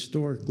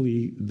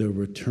 historically, the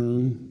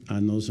return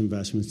on those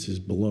investments is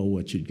below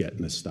what you'd get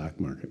in the stock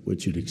market,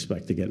 what you'd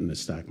expect to get in the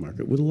stock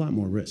market, with a lot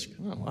more risk.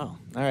 Oh, wow.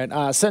 All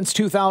right. Since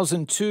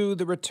 2002,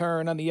 the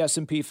return on the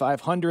S&P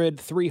 500,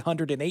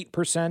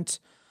 308%.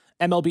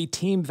 MLB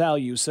team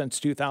value since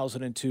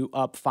 2002,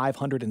 up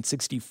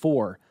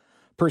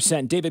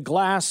 564%. David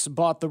Glass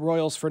bought the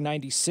Royals for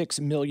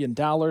 $96 million,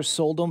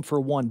 sold them for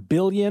 $1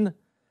 billion.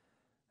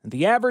 And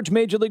the average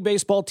Major League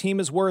Baseball team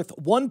is worth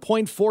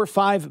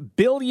 $1.45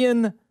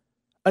 billion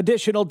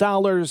additional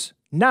dollars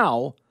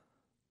now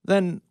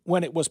than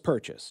when it was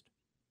purchased.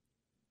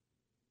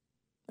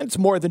 It's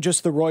more than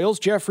just the Royals.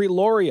 Jeffrey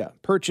Loria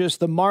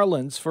purchased the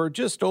Marlins for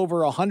just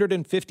over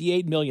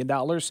 $158 million,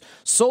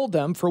 sold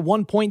them for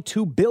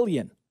 $1.2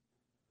 billion.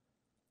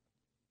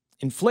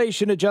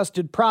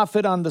 Inflation-adjusted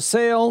profit on the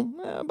sale,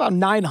 about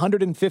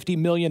 $950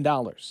 million.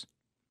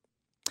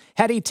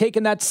 Had he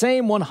taken that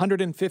same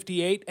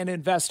 $158 and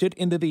invested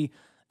into the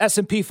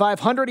S&P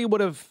 500, he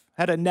would have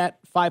had a net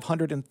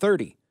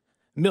 $530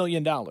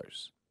 million.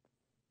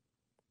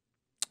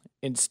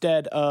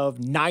 Instead of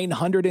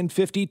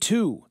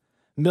 $952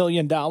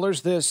 million,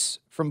 this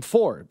from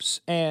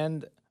Forbes.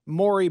 And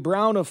Maury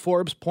Brown of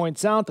Forbes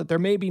points out that there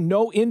may be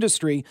no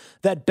industry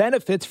that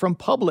benefits from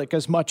public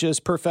as much as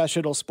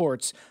professional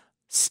sports.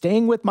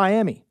 Staying with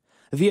Miami,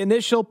 the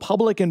initial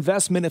public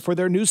investment for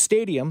their new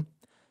stadium,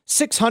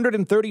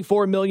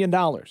 $634 million.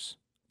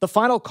 The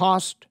final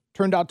cost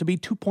turned out to be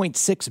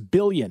 $2.6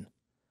 billion.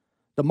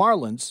 The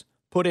Marlins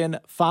put in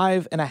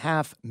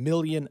 $5.5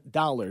 million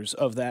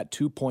of that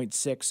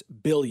 $2.6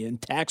 billion,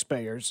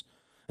 taxpayers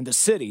and the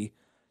city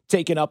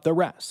taking up the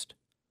rest.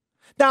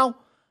 Now,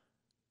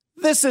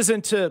 This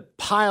isn't to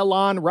pile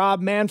on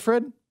Rob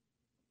Manfred.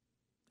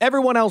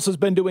 Everyone else has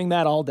been doing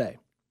that all day.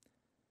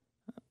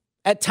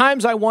 At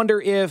times, I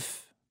wonder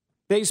if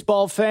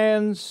baseball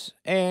fans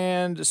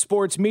and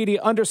sports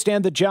media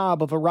understand the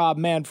job of a Rob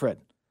Manfred.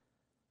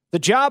 The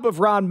job of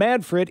Rob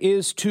Manfred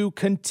is to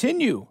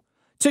continue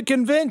to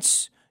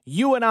convince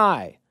you and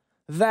I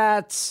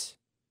that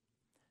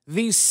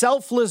these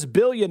selfless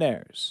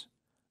billionaires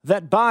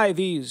that buy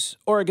these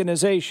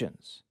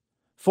organizations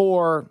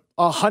for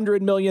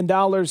 $100 million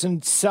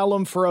and sell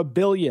them for $1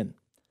 billion.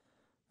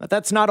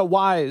 That's not a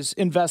wise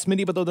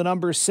investment, even though the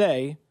numbers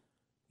say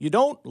you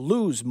don't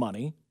lose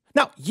money.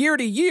 Now, year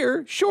to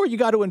year, sure, you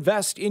got to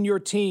invest in your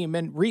team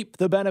and reap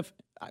the benefit.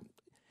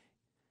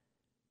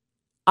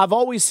 I've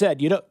always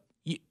said,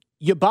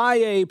 you buy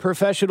a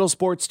professional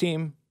sports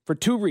team for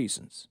two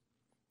reasons: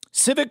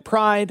 civic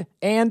pride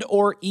and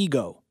or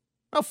ego.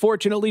 Well,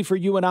 fortunately for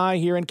you and I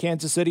here in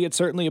Kansas City, it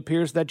certainly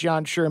appears that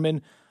John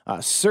Sherman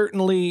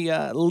certainly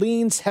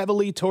leans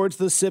heavily towards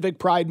the civic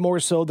pride more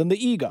so than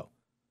the ego.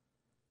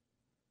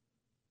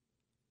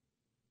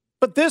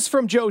 But this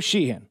from Joe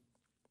Sheehan.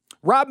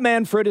 Rob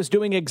Manfred is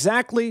doing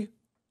exactly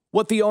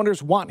what the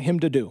owners want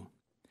him to do.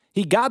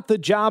 He got the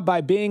job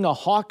by being a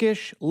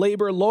hawkish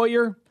labor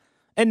lawyer,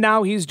 and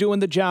now he's doing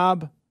the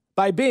job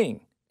by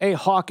being a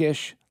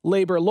hawkish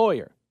labor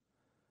lawyer.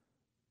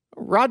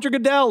 Roger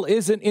Goodell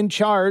isn't in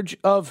charge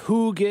of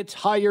who gets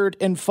hired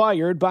and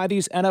fired by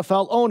these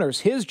NFL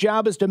owners. His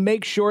job is to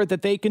make sure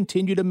that they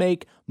continue to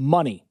make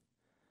money.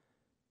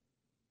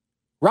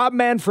 Rob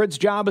Manfred's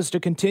job is to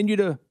continue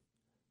to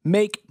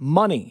make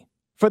money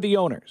for the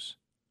owners.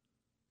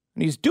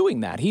 And he's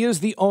doing that. He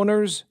is the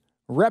owner's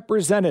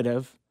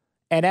representative.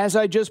 And as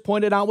I just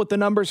pointed out with the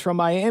numbers from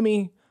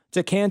Miami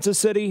to Kansas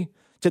City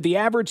to the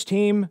average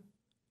team,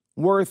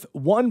 worth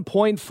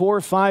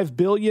 $1.45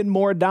 billion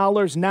more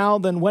dollars now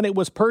than when it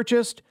was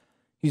purchased,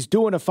 he's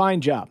doing a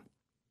fine job.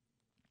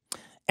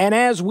 And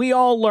as we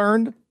all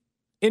learned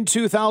in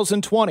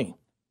 2020,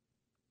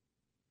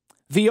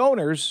 the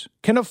owners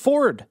can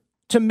afford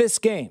to miss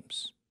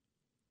games.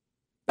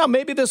 Now,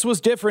 maybe this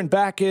was different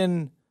back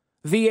in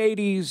the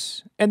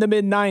 80s and the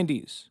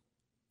mid-90s.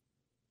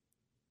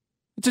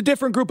 It's a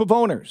different group of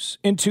owners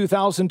in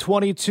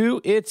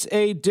 2022. It's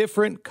a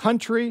different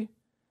country.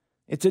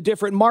 It's a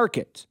different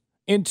market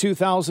in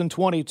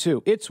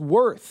 2022. It's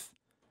worth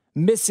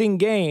missing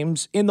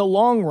games in the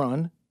long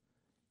run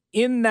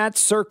in that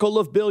circle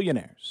of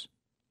billionaires.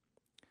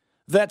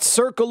 That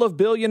circle of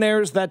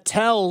billionaires that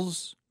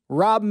tells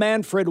Rob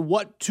Manfred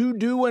what to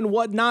do and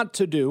what not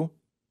to do.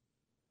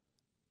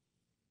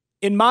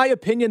 In my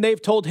opinion,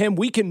 they've told him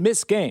we can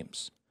miss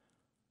games.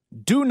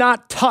 Do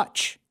not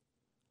touch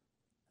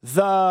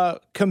the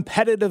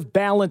competitive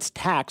balance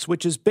tax,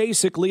 which is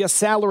basically a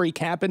salary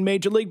cap in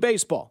Major League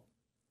Baseball.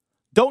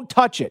 Don't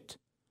touch it.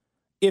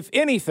 If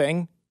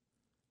anything,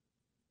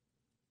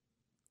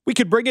 we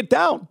could bring it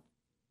down.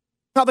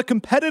 Now, the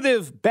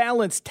competitive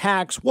balance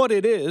tax, what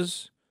it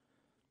is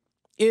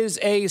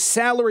a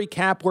salary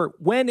cap where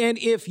when and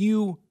if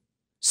you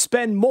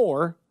spend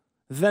more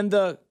than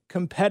the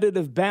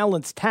competitive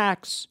balance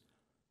tax,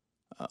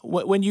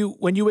 when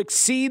you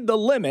exceed the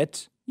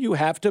limit, you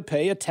have to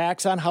pay a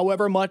tax on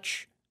however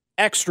much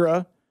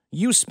extra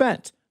you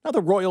spent. Now,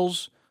 the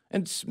Royals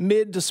and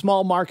mid to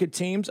small market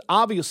teams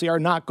obviously are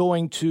not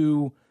going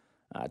to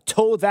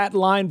toe that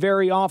line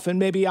very often,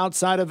 maybe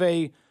outside of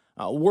a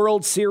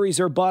World Series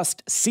or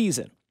bust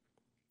season.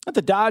 But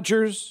the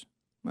Dodgers,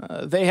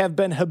 they have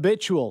been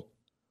habitual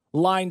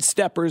line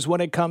steppers when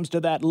it comes to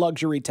that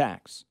luxury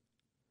tax.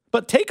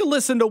 But take a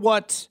listen to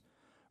what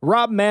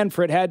Rob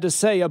Manfred had to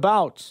say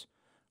about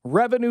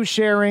revenue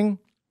sharing,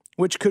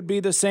 which could be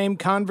the same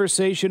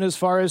conversation as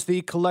far as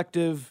the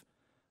collective,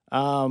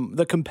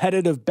 the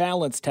competitive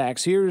balance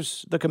tax.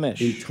 Here's the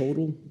commish. In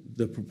total,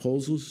 the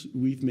proposals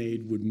we've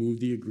made would move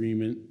the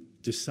agreement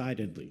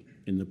decidedly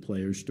in the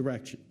players'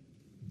 direction.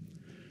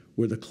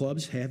 Where the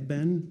clubs have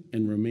been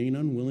and remain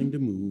unwilling to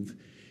move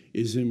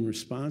is in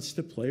response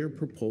to player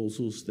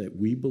proposals that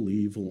we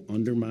believe will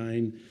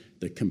undermine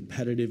the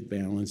competitive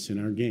balance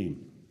in our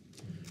game.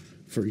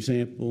 For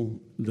example,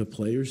 the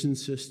players'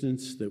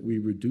 insistence that we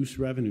reduce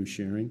revenue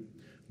sharing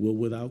will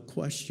without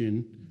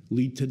question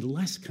lead to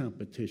less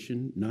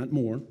competition, not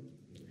more.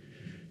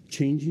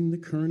 Changing the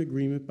current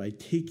agreement by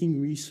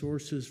taking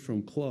resources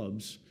from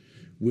clubs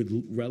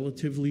with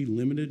relatively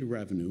limited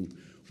revenue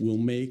will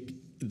make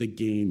the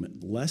game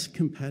less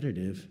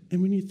competitive.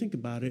 And when you think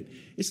about it,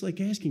 it's like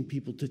asking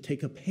people to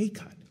take a pay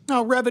cut.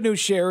 Now, revenue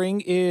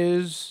sharing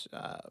is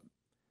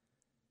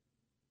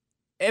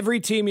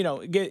every team,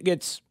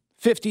 gets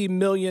 $50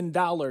 million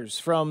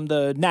from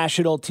the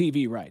national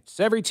TV rights.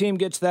 Every team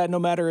gets that no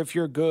matter if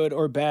you're good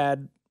or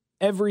bad.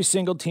 Every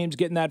single team's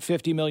getting that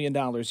 $50 million.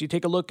 You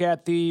take a look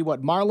at the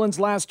Marlins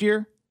last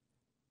year,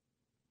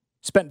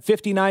 spent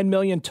 $59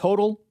 million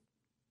total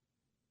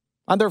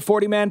on their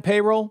 40-man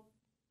payroll.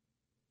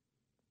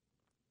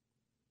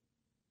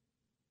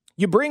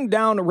 You bring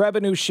down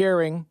revenue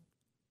sharing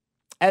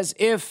as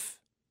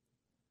if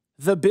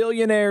the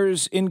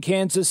billionaires in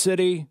Kansas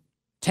City,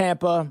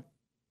 Tampa,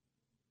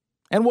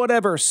 and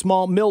whatever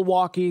small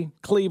Milwaukee,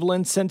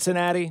 Cleveland,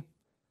 Cincinnati.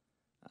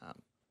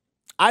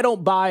 I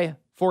don't buy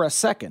for a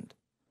second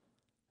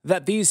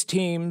that these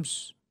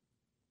teams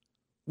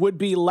would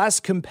be less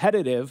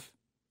competitive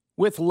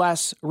with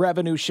less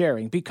revenue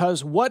sharing,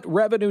 because what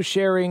revenue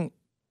sharing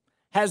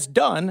has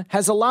done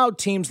has allowed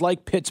teams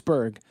like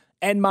Pittsburgh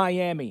and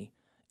Miami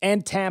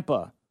and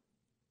Tampa,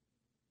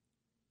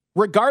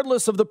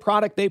 regardless of the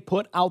product they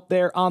put out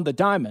there on the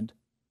diamond,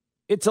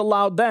 it's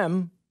allowed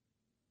them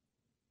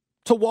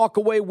to walk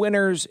away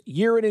winners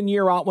year in and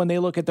year out when they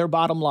look at their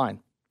bottom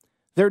line.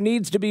 There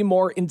needs to be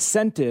more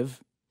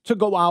incentive to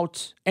go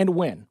out and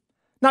win.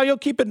 Now,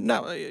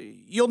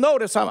 you'll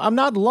notice I'm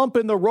not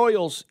lumping the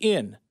Royals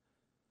in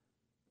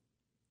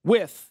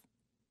with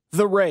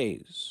the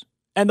Rays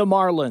and the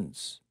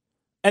Marlins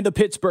and the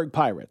Pittsburgh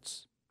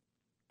Pirates.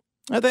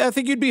 I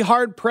think you'd be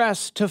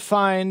hard-pressed to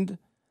find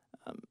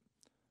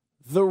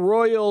the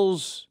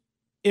Royals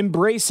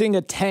embracing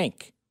a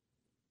tank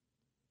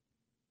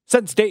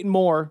since Dayton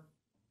Moore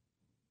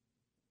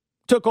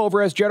took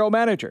over as general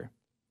manager.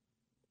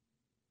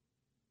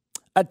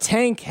 A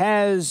tank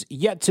has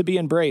yet to be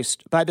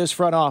embraced by this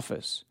front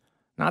office.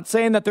 Not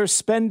saying that they're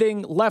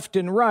spending left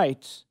and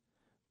right,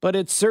 but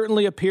it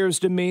certainly appears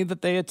to me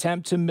that they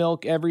attempt to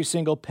milk every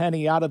single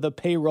penny out of the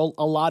payroll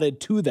allotted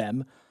to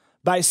them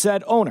by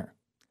said owner.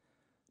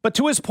 But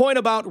to his point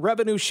about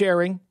revenue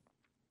sharing,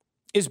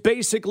 is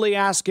basically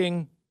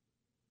asking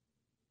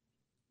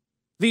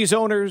these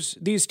owners,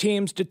 these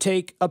teams, to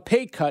take a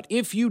pay cut.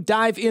 If you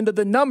dive into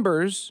the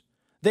numbers,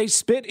 they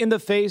spit in the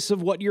face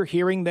of what you're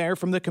hearing there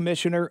from the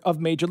commissioner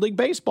of Major League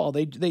Baseball.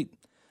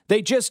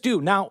 They just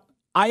do. Now,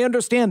 I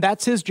understand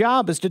that's his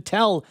job, is to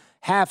tell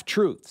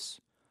half-truths.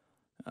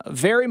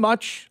 Very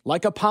much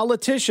like a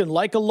politician,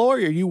 like a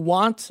lawyer, you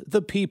want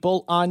the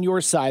people on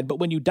your side. But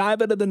when you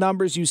dive into the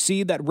numbers, you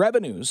see that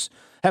revenues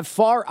have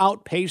far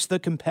outpaced the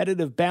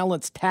competitive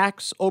balance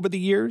tax over the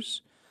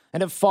years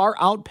and have far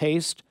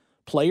outpaced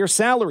player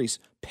salaries.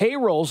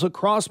 Payrolls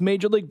across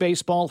Major League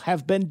Baseball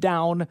have been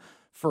down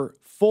for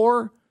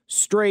 4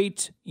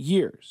 straight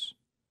years.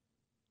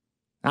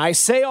 I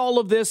say all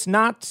of this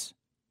not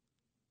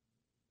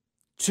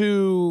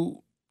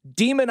to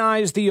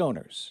demonize the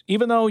owners,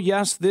 even though,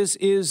 yes, this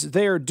is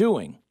their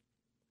doing.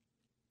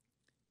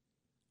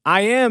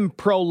 I am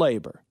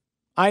pro-labor.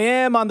 I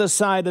am on the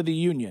side of the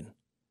union.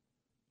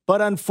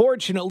 But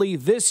unfortunately,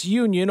 this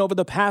union over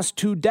the past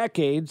 2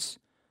 decades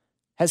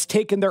has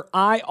taken their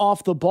eye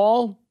off the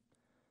ball.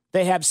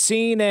 They have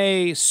seen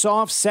a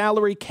soft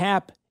salary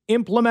cap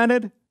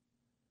implemented,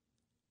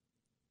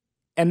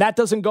 and that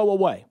doesn't go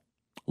away.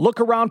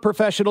 Look around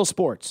professional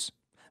sports.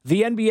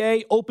 The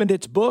NBA opened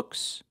its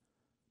books,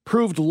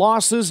 proved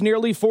losses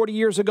nearly 40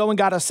 years ago, and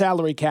got a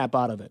salary cap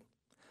out of it.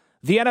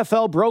 The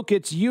NFL broke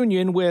its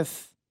union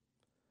with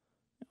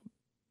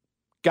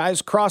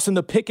guys crossing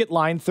the picket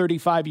line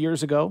 35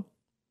 years ago.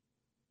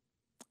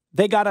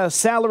 They got a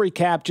salary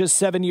cap just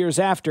 7 years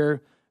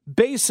after,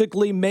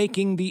 basically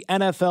making the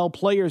NFL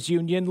Players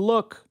Union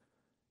look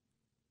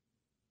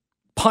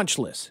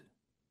punchless,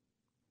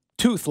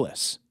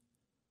 toothless.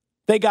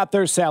 They got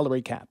their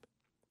salary cap.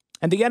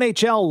 And the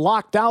NHL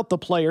locked out the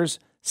players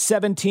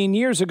 17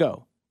 years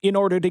ago in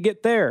order to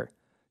get their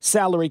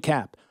salary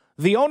cap.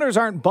 The owners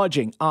aren't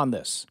budging on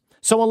this.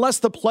 So unless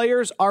the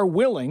players are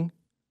willing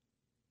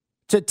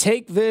to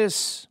take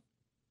this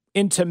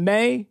into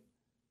May,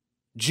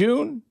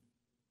 June,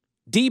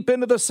 deep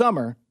into the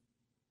summer,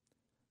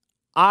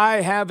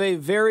 I have a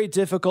very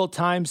difficult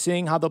time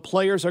seeing how the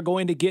players are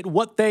going to get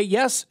what they,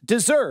 yes,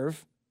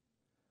 deserve.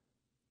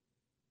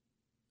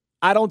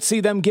 I don't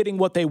see them getting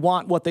what they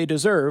want, what they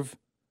deserve,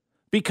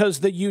 because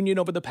the union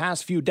over the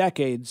past few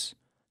decades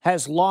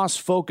has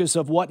lost focus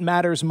of what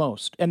matters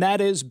most, and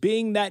that is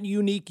being that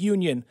unique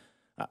union,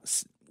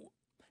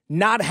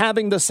 not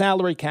having the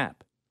salary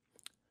cap,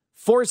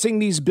 forcing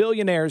these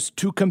billionaires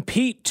to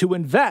compete, to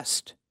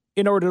invest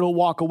in order to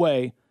walk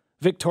away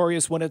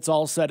victorious when it's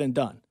all said and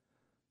done.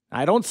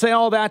 I don't say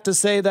all that to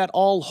say that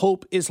all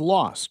hope is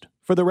lost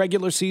for the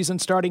regular season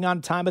starting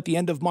on time at the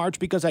end of March,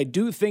 because I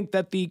do think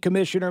that the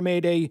commissioner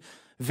made a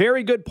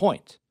very good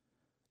point.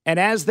 And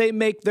as they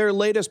make their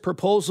latest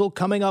proposal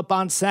coming up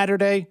on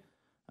Saturday,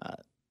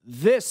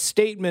 this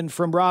statement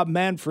from Rob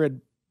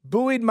Manfred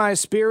buoyed my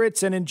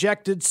spirits and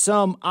injected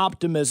some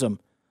optimism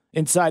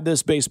inside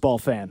this baseball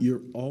fan.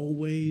 You're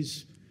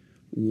always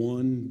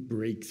one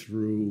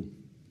breakthrough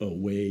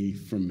away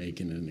from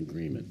making an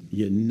agreement.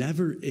 You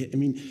never, I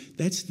mean,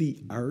 that's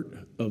the art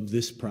of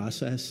this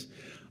process.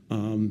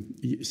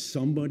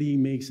 Somebody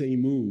makes a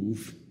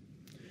move,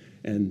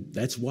 and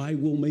that's why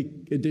we'll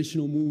make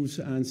additional moves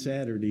on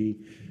Saturday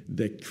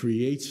that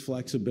creates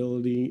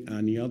flexibility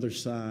on the other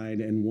side,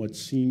 and what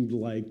seemed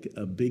like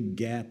a big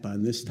gap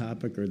on this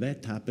topic or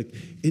that topic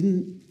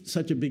isn't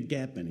such a big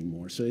gap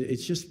anymore. So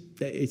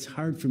it's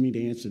hard for me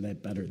to answer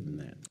that better than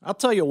that. I'll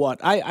tell you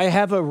what, I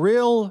have a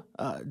real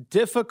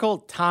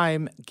difficult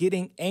time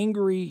getting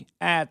angry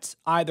at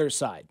either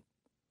side.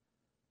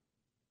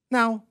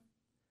 Now,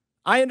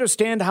 I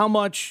understand how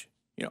much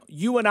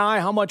you and I,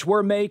 how much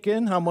we're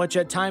making, how much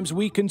at times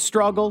we can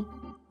struggle.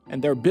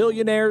 And they're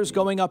billionaires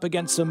going up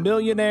against some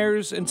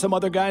millionaires and some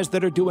other guys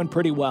that are doing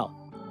pretty well.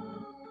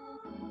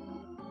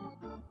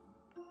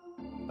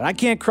 But I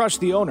can't crush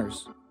the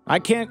owners. I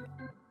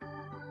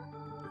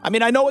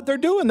know what they're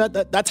doing.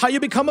 That's how you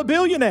become a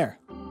billionaire.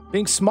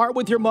 Being smart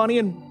with your money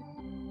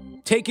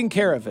and taking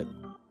care of it.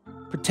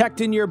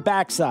 Protecting your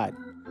backside.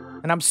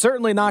 And I'm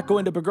certainly not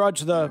going to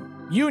begrudge the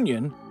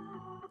union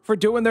for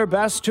doing their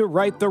best to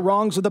right the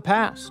wrongs of the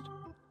past.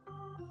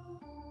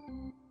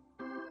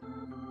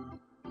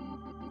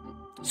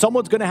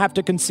 Someone's going to have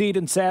to concede,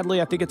 and sadly,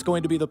 I think it's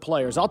going to be the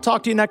players. I'll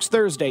talk to you next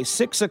Thursday,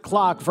 6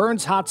 o'clock.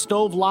 Vern's Hot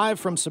Stove live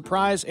from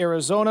Surprise,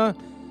 Arizona.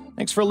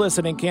 Thanks for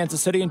listening,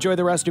 Kansas City. Enjoy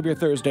the rest of your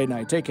Thursday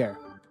night. Take care.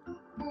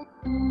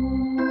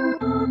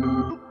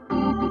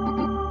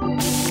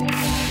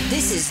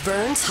 This is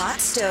Vern's Hot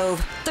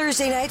Stove.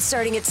 Thursday night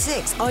starting at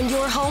 6 on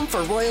your home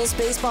for Royals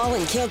baseball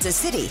in Kansas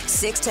City,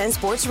 610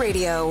 Sports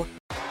Radio.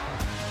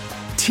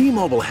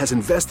 T-Mobile has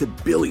invested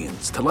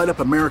billions to light up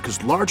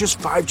America's largest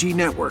 5G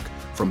network,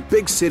 from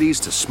big cities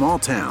to small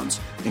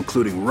towns,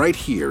 including right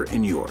here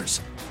in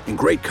yours. And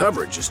great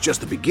coverage is just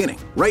the beginning.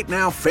 Right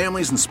now,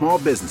 families and small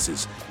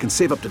businesses can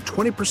save up to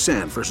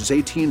 20% versus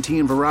AT&T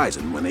and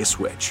Verizon when they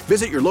switch.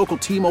 Visit your local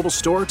T-Mobile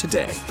store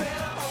today.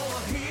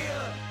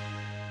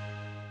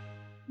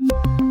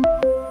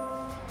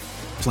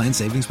 Plan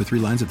savings with 3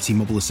 lines of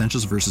T-Mobile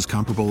Essentials versus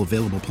comparable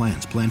available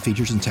plans. Plan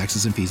features and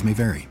taxes and fees may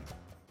vary.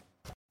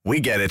 We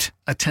get it.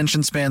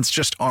 Attention spans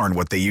just aren't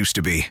what they used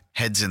to be.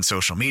 Heads in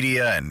social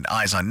media and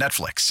eyes on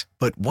Netflix.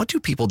 But what do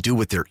people do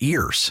with their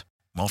ears?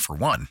 Well, for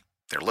one,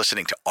 they're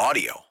listening to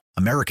audio.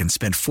 Americans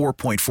spend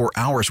 4.4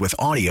 hours with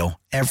audio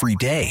every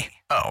day.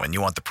 Oh, and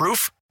you want the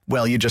proof?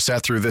 Well, you just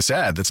sat through this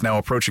ad that's now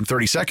approaching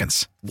 30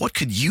 seconds. What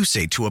could you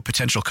say to a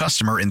potential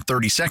customer in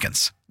 30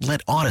 seconds?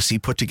 Let Odyssey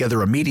put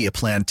together a media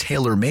plan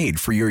tailor-made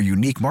for your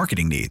unique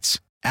marketing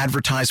needs.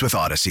 Advertise with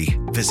Odyssey.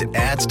 Visit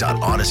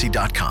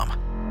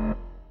ads.odyssey.com.